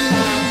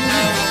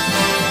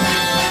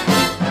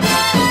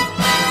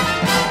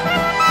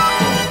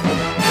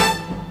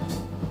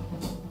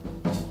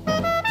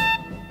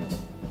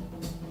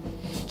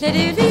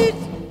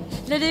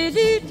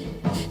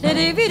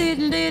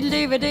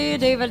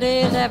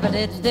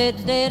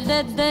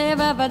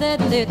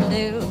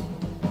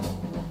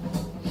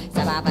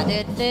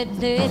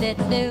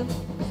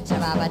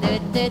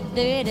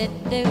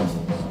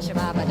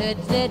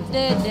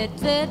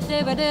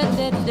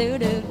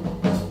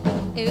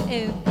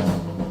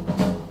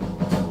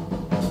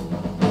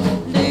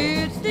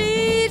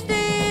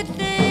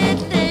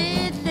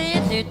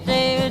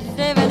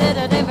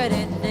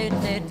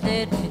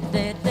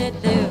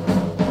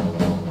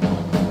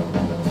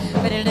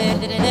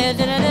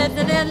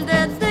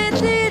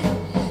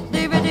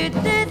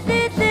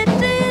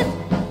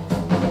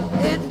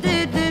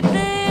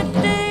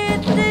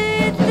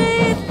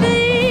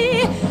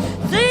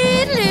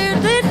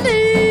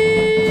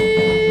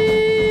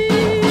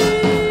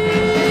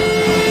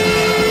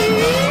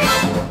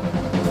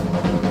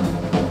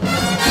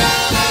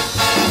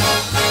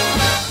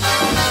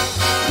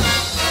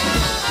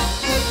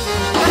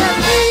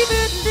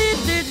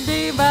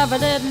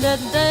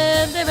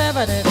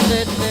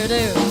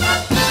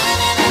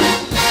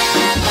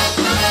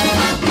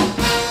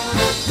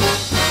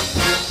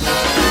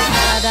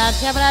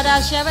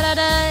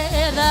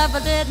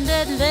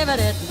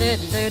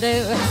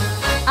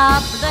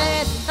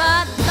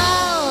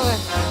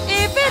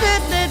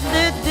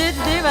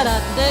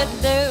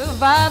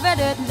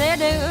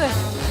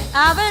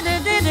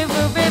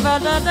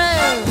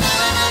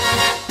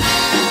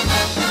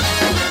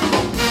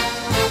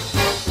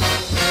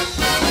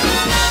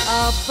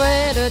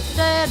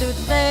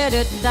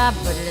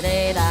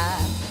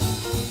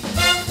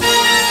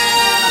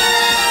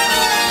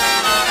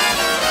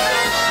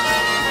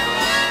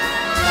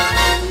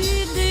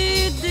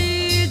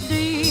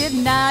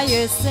 Now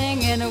you're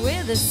singing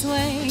with a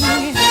swing.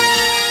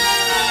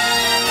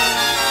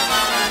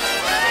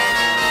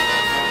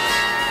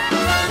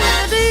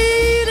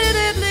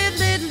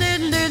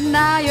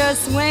 Now you're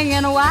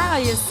swinging while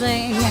you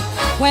sing.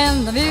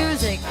 When the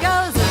music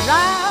goes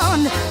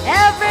around,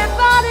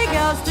 everybody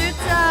goes to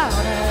town.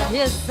 And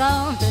here's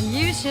something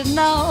you should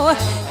know.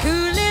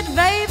 Cool it,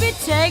 baby,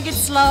 take it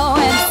slow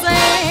and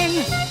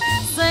sing.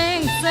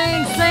 Sing,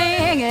 sing,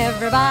 sing.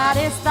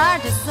 Everybody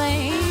start to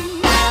sing.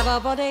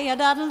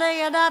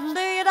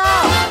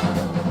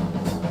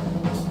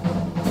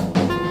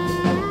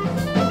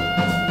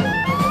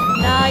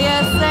 Now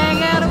you're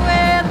singing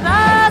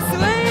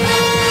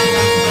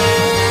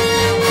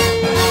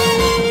with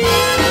a swing.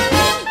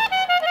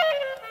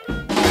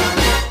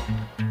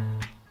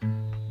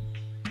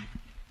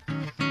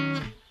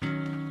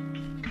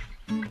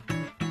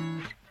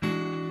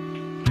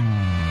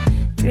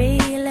 Three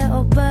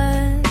little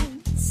birds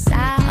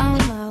sat on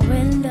my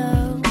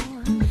window,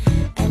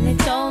 and they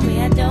told me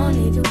I don't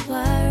need to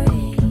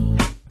worry.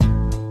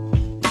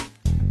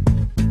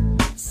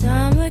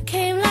 Summer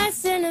came like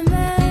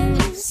cinnamon,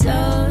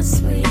 so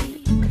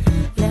sweet.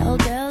 Little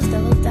girls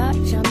double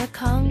dutch on the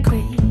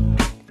concrete.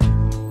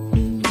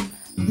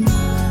 Maybe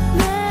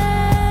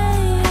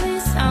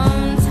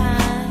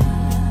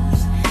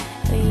sometimes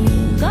we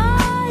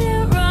got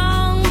it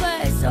wrong,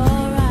 but it's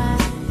alright.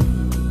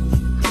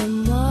 The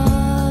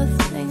more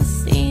things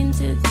seem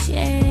to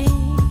change,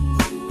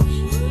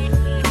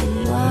 the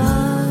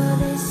more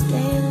they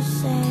stay the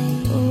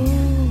same.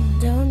 Ooh,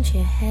 don't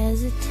you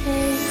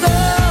hesitate. Go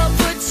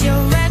put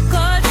your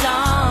records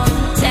on.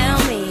 Tell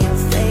me your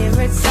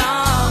favorite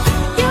song.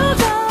 You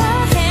go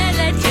ahead,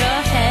 let your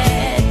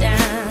head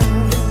down.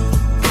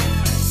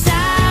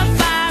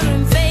 Sapphire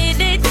and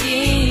faded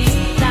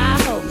jeans. I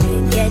hope you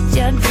get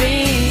your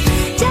dreams.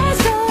 Just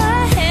go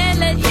ahead,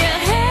 let your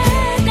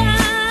head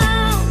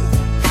down.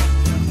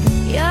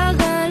 You're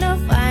gonna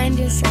find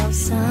yourself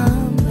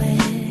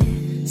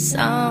somewhere,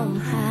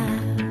 somehow.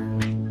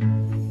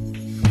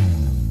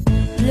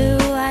 Blue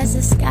as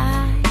the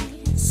sky,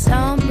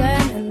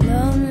 sunburned and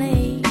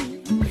lonely,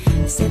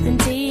 sipping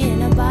tea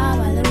in a bar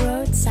by the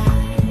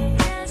roadside.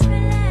 Just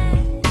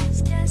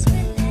relax, just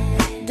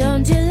relax.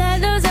 Don't you let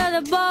those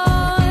other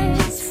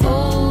boys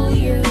fool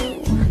you.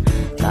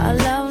 Gotta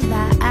love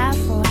that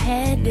Afro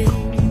hairdo.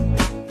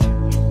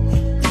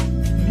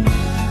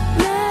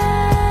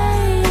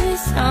 Maybe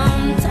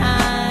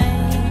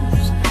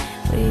sometimes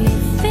we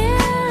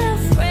feel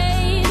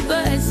afraid,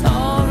 but it's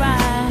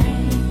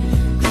alright.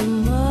 The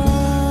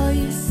more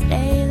you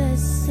stay the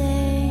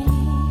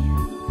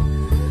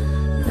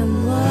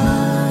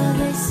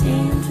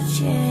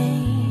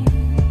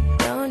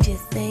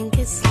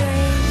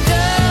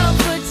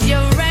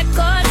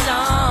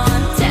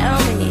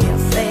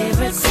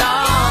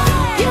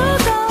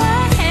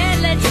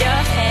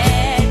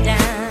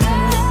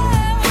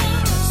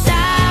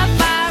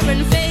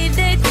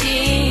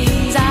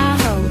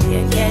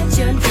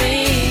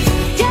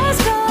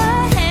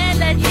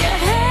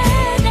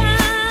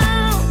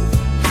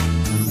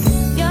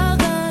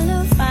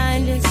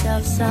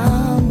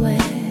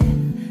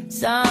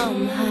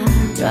somehow.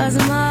 Drugs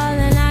are more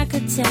than I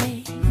could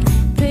take.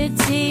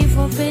 Pity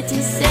for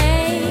pity's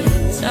sake.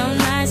 Some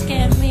nights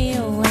kept me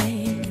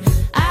awake.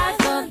 I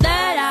thought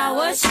that I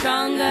was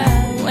stronger.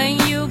 When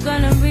you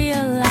gonna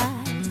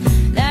realize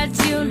that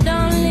you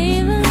don't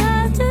even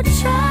have to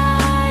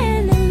try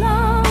any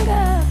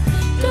longer?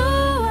 Do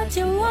what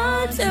you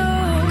want to.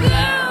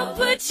 Girl,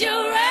 put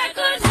your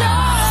records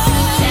on.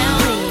 Tell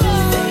me your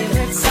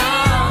favorite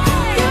song.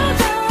 You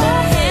go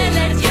ahead,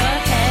 let your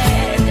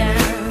head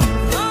down.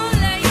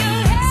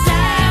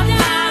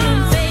 Sapphire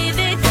and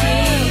faded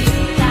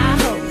keys. I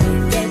hope you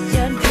get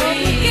your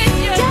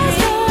dreams. Just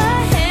go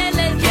ahead,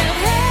 let your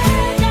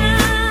head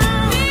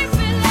down.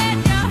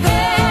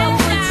 Girl,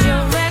 put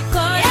your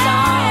records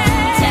on.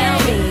 Tell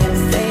me your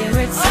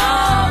favorite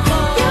song.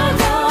 You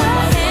go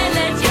ahead,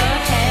 let your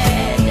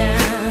head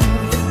down.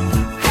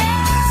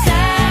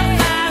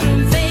 Sapphire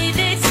and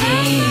faded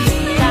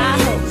keys. I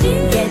hope you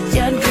get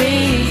your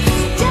dreams.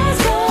 Just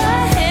go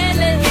ahead,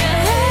 let your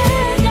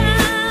head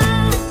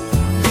down.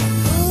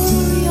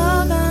 Ooh,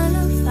 you're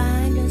gonna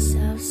find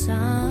yourself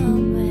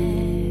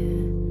somewhere,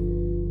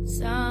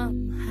 somehow.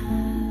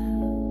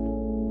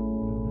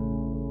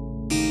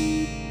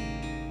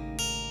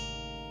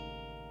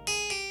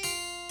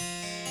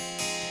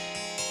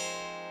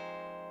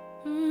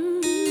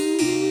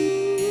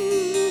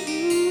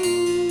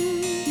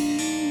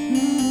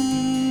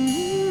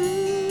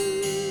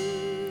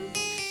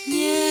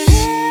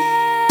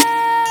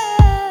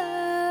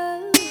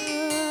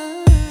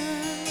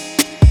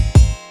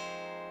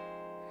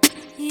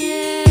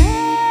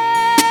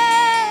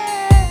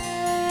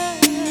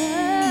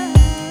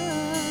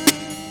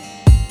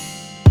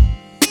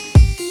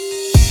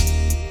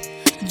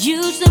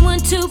 Usually when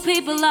two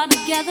people are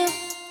together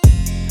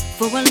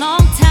for a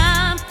long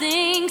time,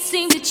 things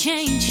seem to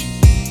change.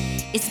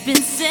 It's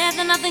been said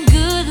that nothing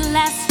good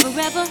lasts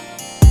forever,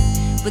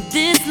 but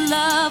this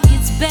love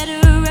gets better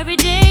every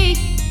day.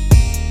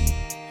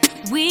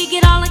 We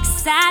get all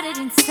excited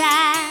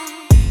inside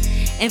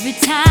every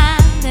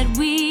time that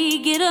we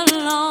get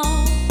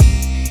along.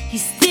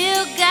 He's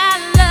still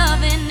got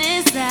love in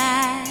his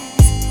eyes,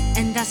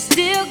 and I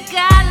still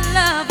got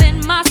love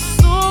in my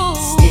soul.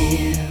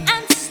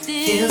 And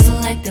still feels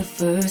like the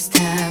first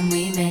time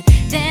we met,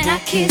 that I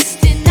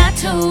kissed and I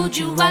told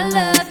you I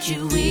loved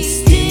you. We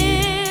still,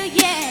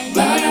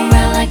 run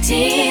around like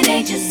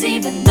teenagers,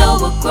 even though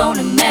we're grown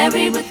and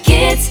married with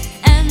kids.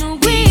 And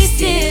we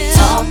still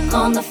talk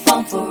on the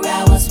phone for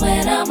hours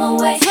when I'm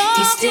away.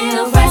 He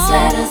still writes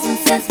letters and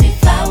sends me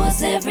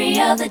flowers every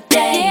other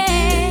day.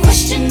 The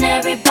question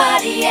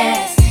everybody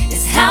asks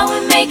is how we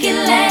make it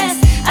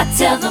last. I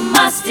tell them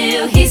I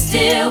still, he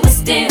still, we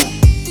still.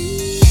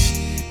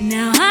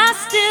 Now I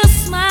still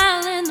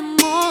smile in the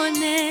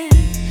morning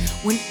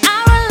when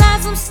I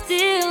realize I'm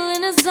still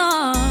in his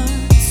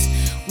arms.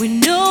 We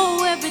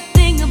know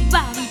everything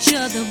about each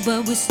other,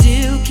 but we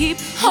still keep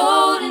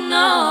holding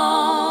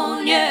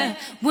on, yeah.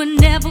 We're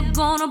never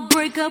gonna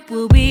break up,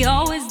 we'll be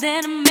always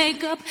there to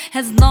make up.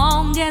 As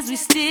long as we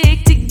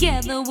stick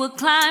together, we'll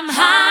climb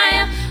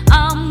higher.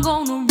 I'm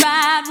gonna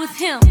ride with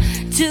him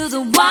to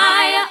the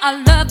wire. Our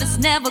love is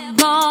never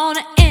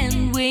gonna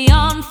end, we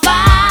on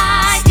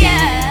fire,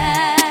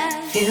 yeah.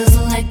 Feels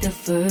like the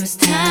first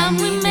time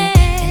we met,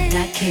 and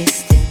I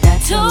kissed and I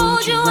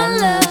told you I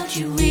loved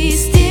you. We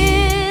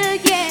still,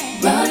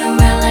 run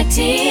around like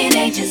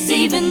teenagers,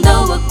 even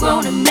though we're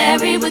grown and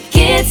married with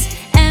kids.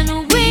 And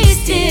we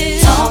still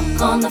talk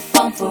on the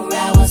phone for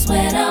hours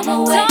when I'm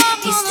away.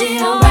 He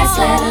still writes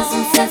letters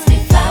and sends me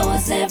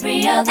flowers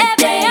every other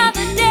day.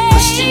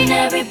 Question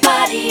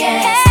everybody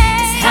asks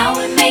is how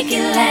we make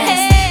it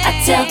last. I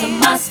tell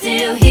them I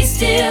still, he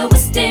still, we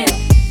still.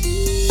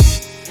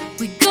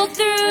 We go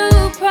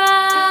through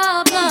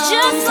problems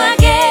just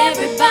like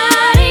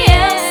everybody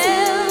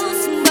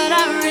else, but I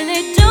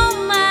really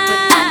don't mind.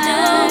 But I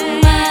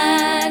don't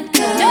mind,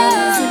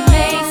 'cause it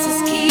makes us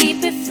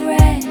keep it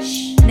fresh.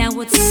 Now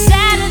what's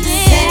sadder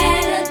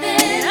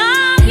than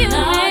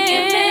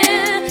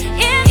argument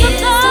is the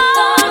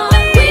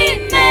thought we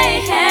may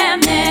have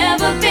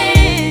never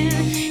been.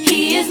 He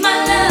is my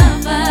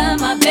lover,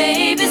 my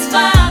baby's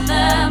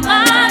father,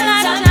 my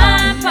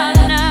lifetime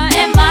partner,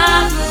 and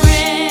my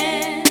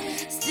friend.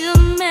 Still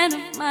the man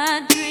of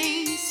my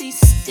dreams. He's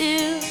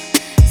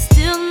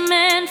still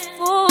meant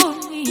for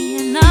me,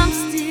 and I'm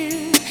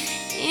still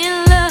in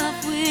love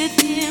with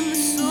him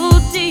so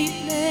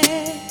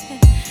deeply.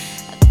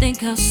 I think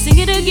I'll sing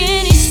it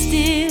again. He's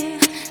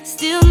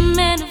still the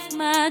man of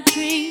my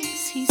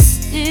dreams. He's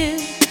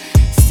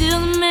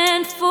still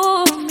meant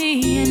for me,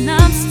 and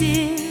I'm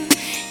still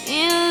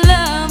in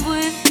love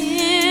with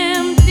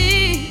him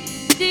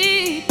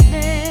deeply.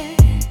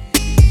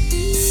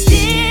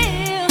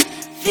 Still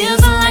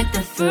feels like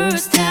the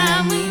first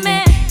time we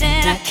met,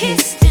 that I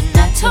kissed and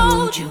I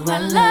told you I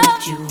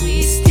loved you.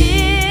 We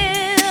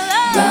still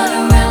run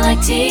around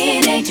like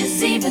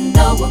teenagers, even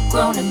though we're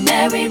grown and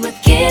married with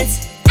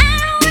kids.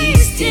 And we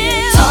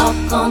still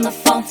talk on the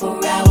phone for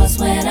hours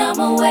when I'm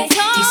away.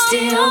 He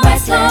still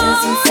writes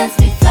letters and sends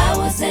me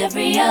flowers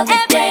every other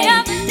day.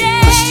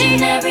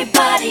 question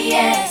everybody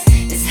asks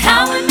is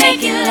how we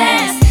make it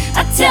last.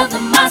 I tell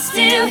them I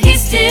still, he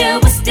still,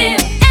 we still,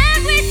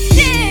 and we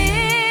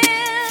still.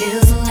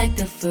 Feels like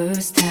the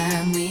first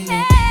time we met,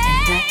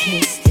 and I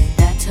kissed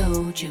and I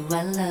told you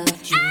I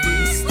loved you.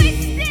 We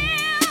still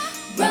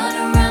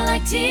run around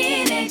like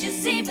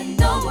teenagers, even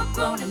though we're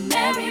grown and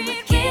married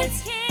with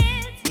kids.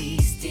 We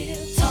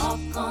still talk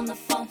on the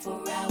phone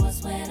for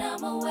hours when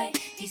I'm away.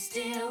 He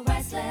still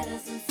writes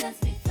letters and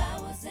sends me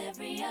flowers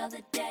every other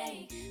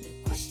day.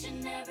 The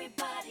question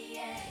everybody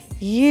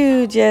asks.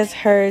 You just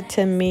heard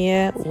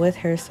Tamia with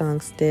her song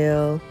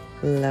Still.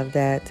 Love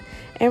that.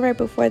 And right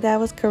before that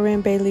was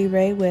Corinne Bailey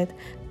Rae with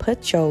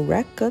Put Your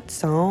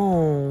Records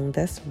On.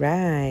 That's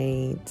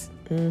right.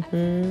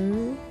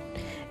 And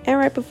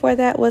right before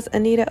that was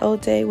Anita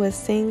O'Day with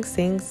Sing,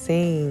 Sing,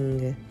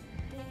 Sing.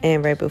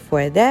 And right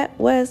before that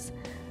was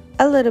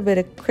a little bit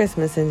of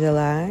Christmas in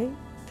July.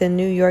 The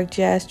New York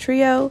Jazz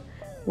Trio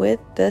with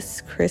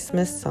this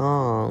Christmas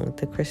song.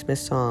 The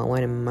Christmas song,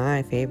 one of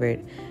my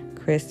favorite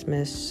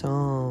Christmas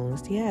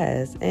songs.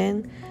 Yes.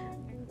 And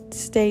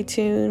stay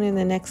tuned. In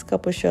the next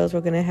couple shows,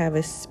 we're going to have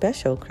a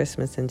special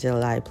Christmas in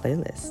July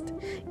playlist.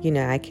 You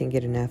know, I can't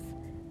get enough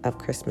of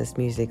Christmas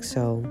music.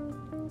 So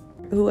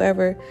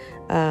whoever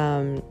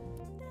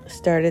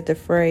started the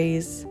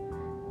phrase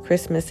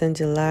Christmas in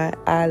July,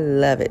 I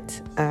love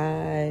it.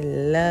 I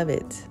love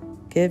it.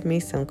 Give me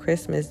some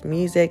Christmas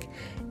music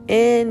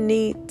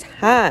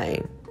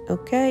anytime.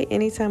 Okay?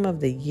 Any time of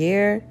the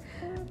year,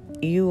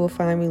 you will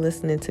find me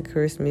listening to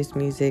Christmas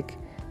music,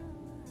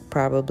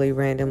 probably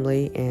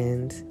randomly.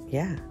 And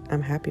yeah,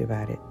 I'm happy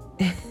about it.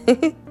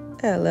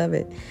 I love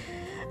it.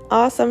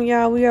 Awesome,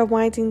 y'all. We are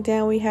winding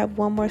down. We have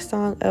one more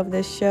song of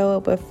the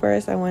show. But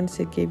first, I wanted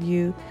to give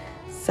you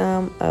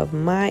some of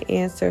my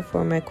answer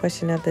for my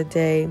question of the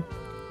day,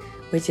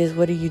 which is,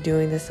 what are you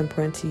doing that's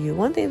important to you?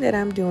 One thing that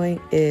I'm doing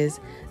is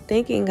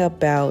thinking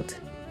about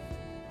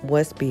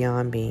what's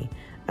beyond me.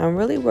 I'm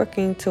really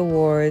working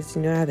towards,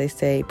 you know how they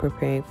say,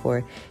 preparing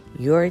for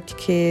your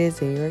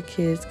kids and your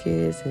kids'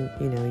 kids and,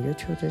 you know, your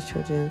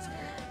children's.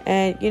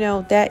 And, you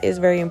know, that is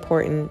very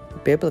important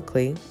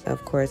biblically,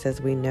 of course,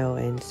 as we know.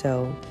 And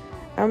so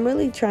I'm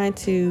really trying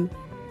to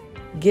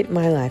get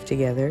my life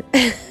together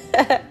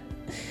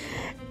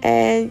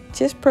and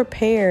just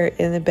prepare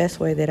in the best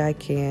way that I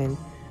can,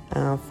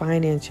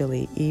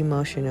 financially,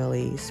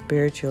 emotionally,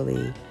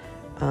 spiritually,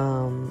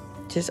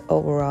 just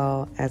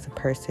overall as a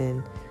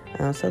person,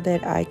 so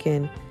that I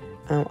can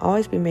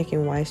always be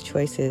making wise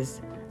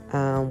choices,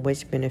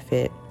 which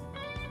benefit,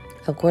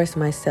 of course,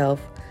 myself,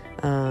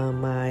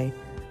 my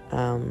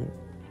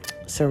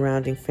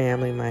surrounding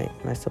family,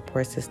 my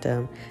support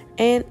system,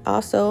 and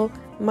also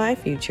my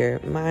future,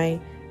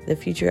 the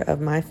future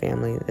of my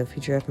family, the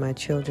future of my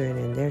children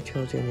and their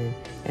children,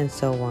 and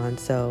so on.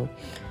 So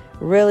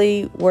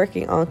really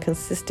working on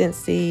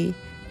consistency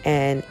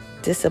and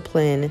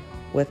discipline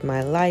with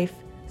my life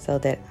so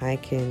that I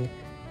can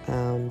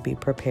be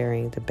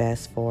preparing the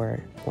best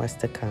for what's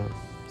to come.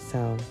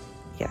 So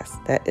yes,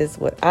 that is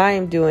what I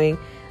am doing.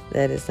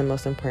 That is the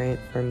most important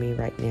for me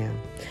right now.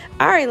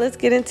 All right, let's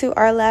get into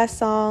our last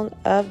song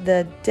of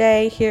the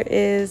day. Here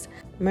is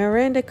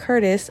Miranda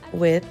Curtis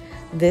with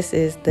This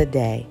Is the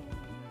Day.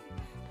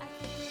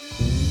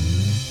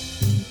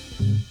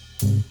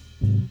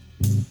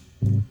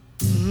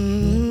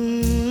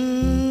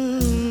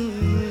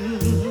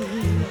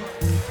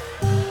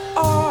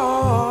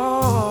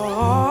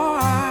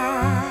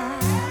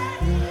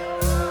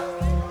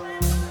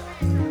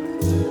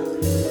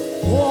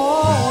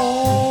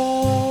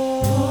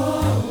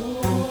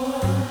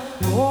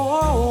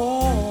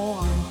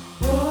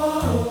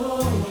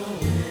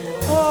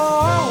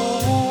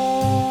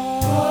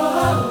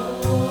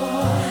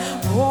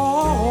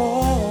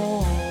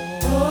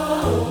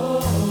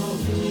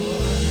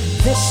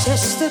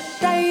 This is the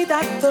day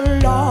that the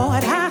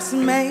Lord has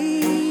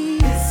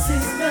made. This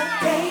is the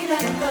day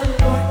that the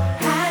Lord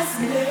has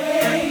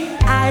made.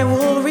 I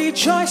will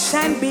rejoice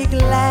and be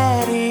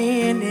glad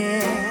in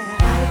it.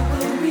 I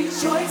will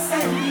rejoice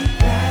and be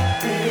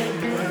glad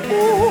in it.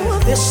 Ooh,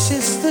 this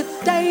is the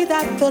day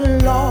that the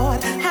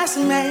Lord has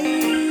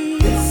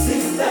made. This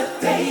is the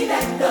day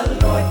that the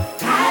Lord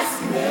has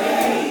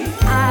made.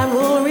 I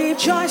will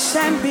rejoice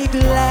and be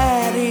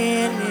glad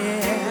in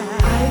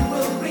it. I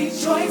will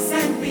rejoice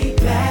and be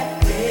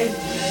glad in it.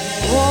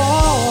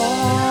 Whoa.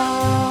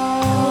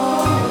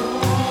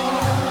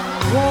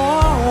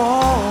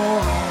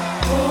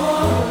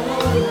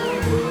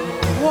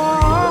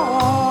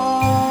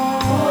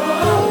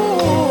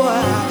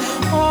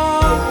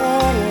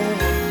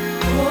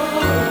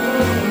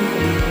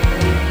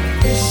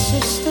 This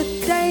is the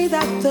day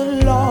that the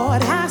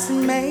Lord has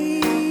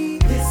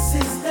made. This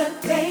is the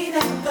day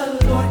that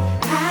the Lord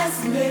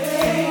has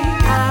made.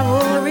 I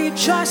will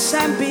rejoice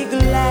and be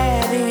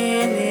glad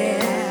in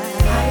it.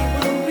 I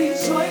will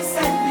rejoice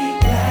and be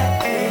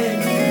glad in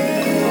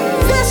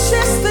it. This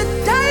is the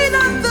day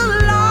that the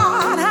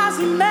Lord has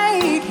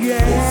made.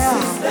 Yeah. This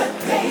is the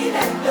day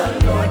that the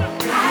Lord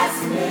has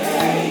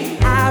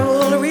made. I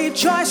will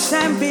rejoice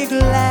and be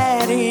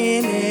glad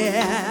in it.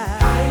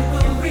 I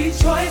will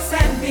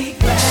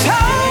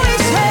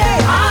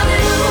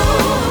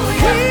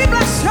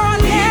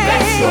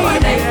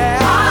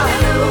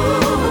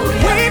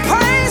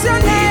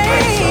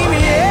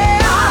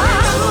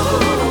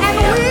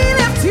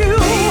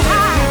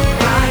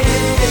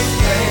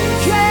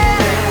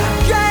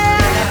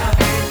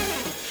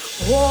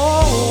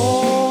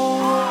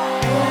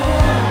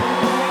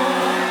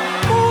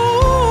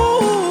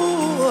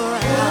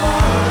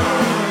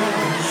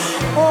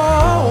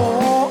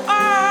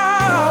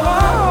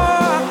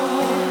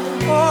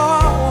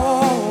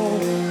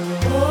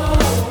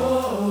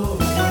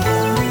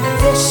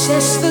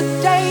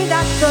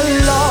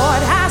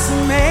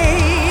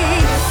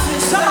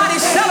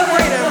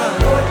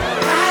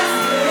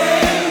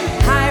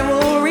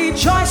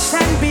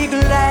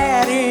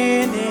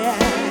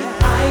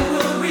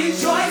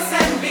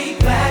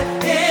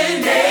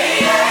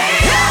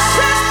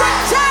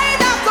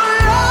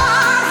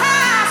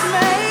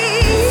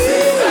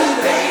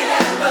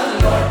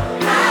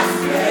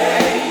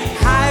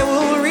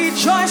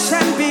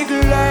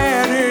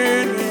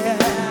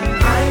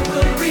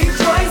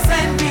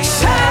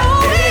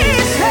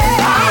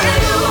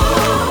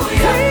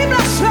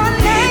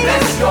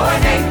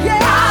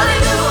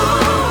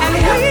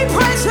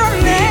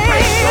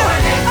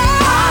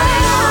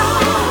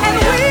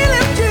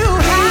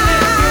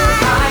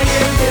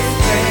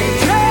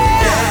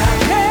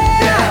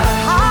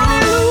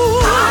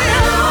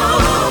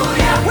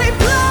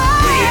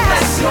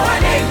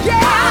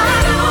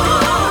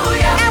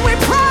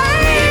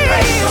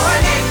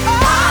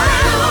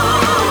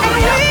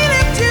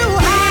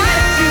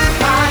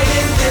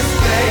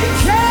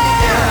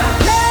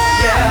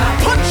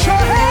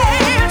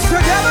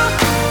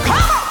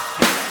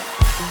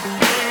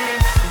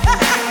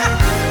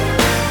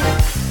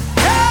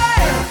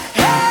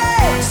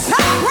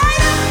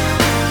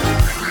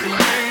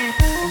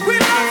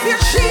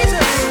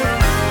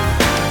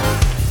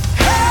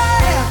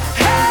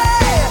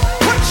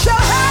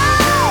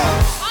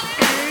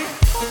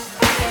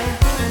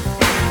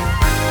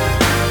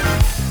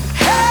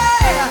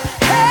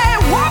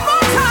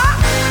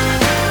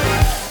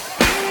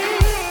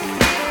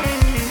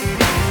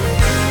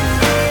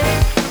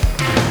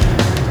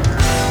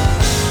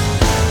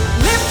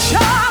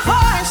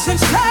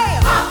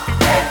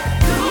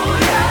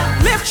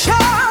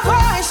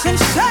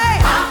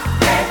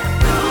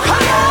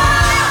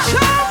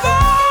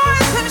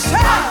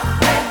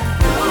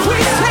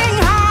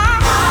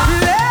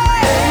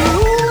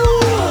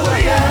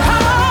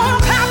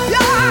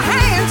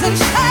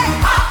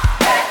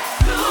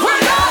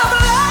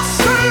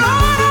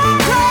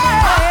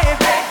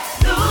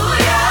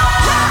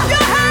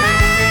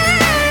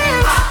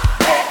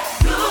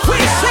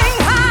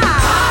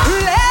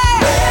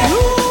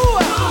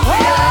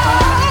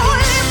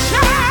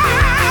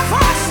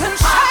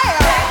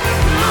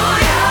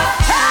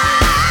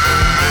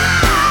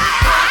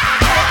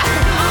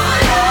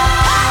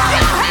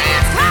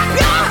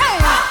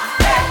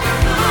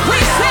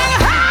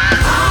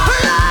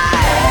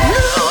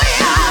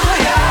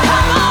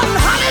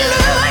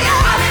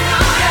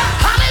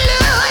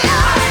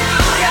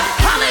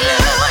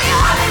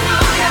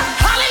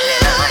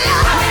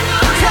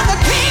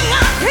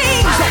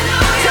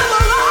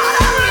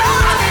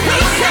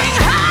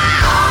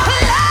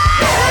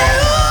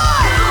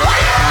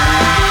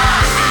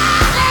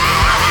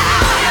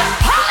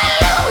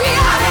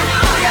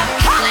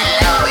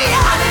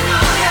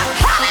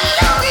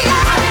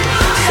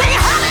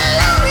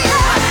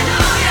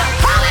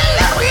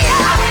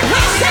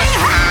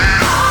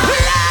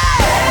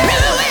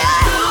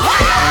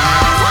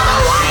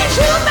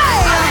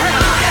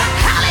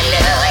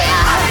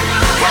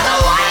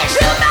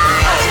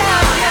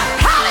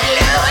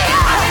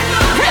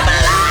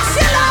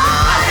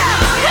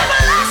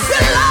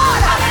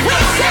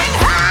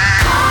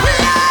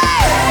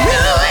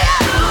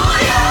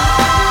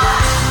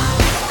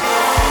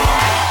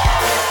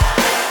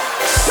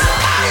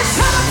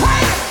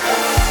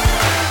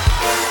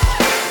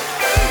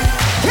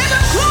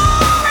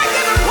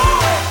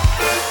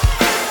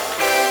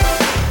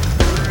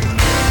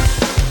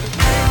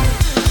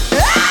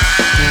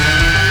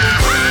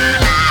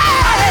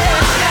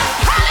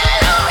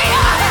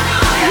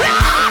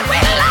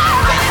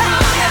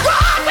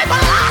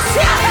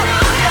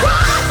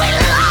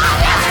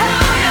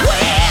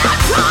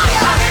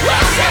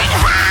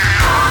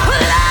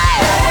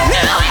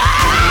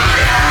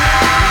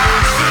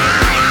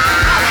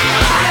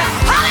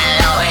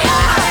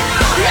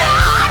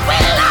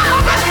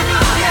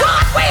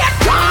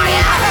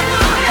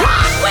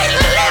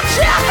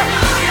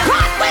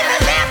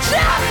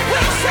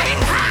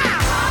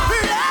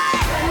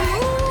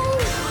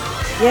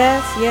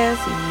Yes, yes,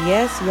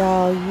 yes,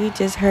 y'all. You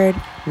just heard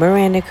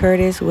Miranda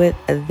Curtis with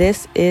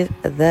This Is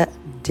the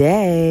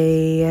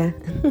Day.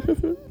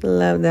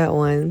 Love that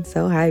one.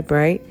 So hype,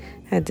 right?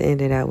 Had to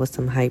end it out with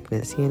some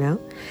hypeness, you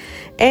know?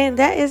 And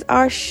that is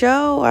our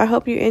show. I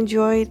hope you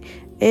enjoyed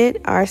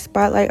it. Our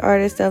spotlight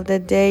artist of the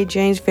day,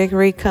 James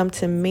Vickery, come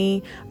to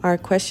me. Our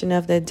question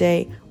of the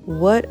day: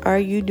 what are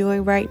you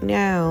doing right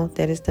now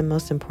that is the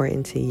most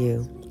important to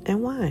you,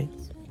 and why?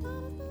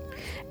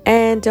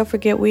 And don't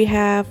forget, we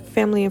have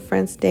Family and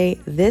Friends Day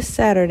this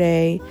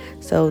Saturday.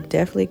 So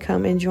definitely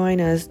come and join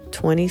us.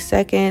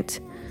 22nd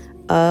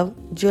of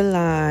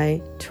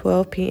July,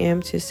 12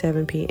 p.m. to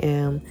 7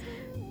 p.m.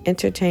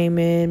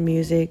 Entertainment,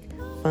 music,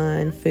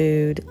 fun,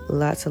 food,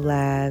 lots of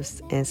laughs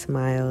and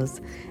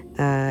smiles.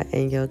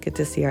 And you'll get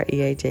to see our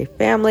EAJ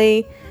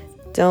family.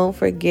 Don't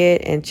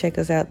forget and check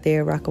us out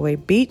there, Rockaway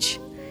Beach.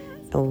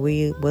 And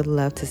we would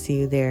love to see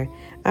you there.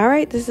 All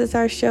right, this is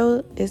our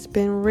show. It's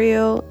been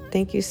real.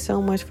 Thank you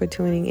so much for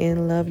tuning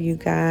in. Love you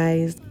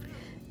guys.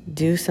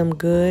 Do some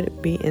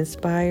good. Be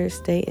inspired.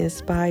 Stay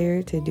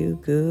inspired to do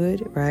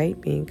good, right?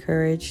 Be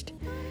encouraged.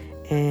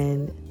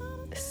 And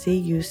see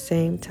you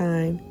same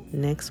time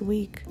next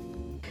week.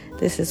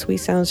 This is Sweet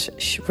Sounds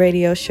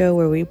Radio Show,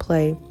 where we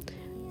play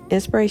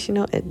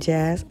inspirational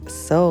jazz,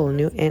 soul,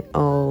 new and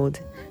old.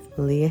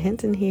 Leah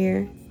Hinton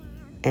here,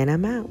 and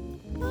I'm out.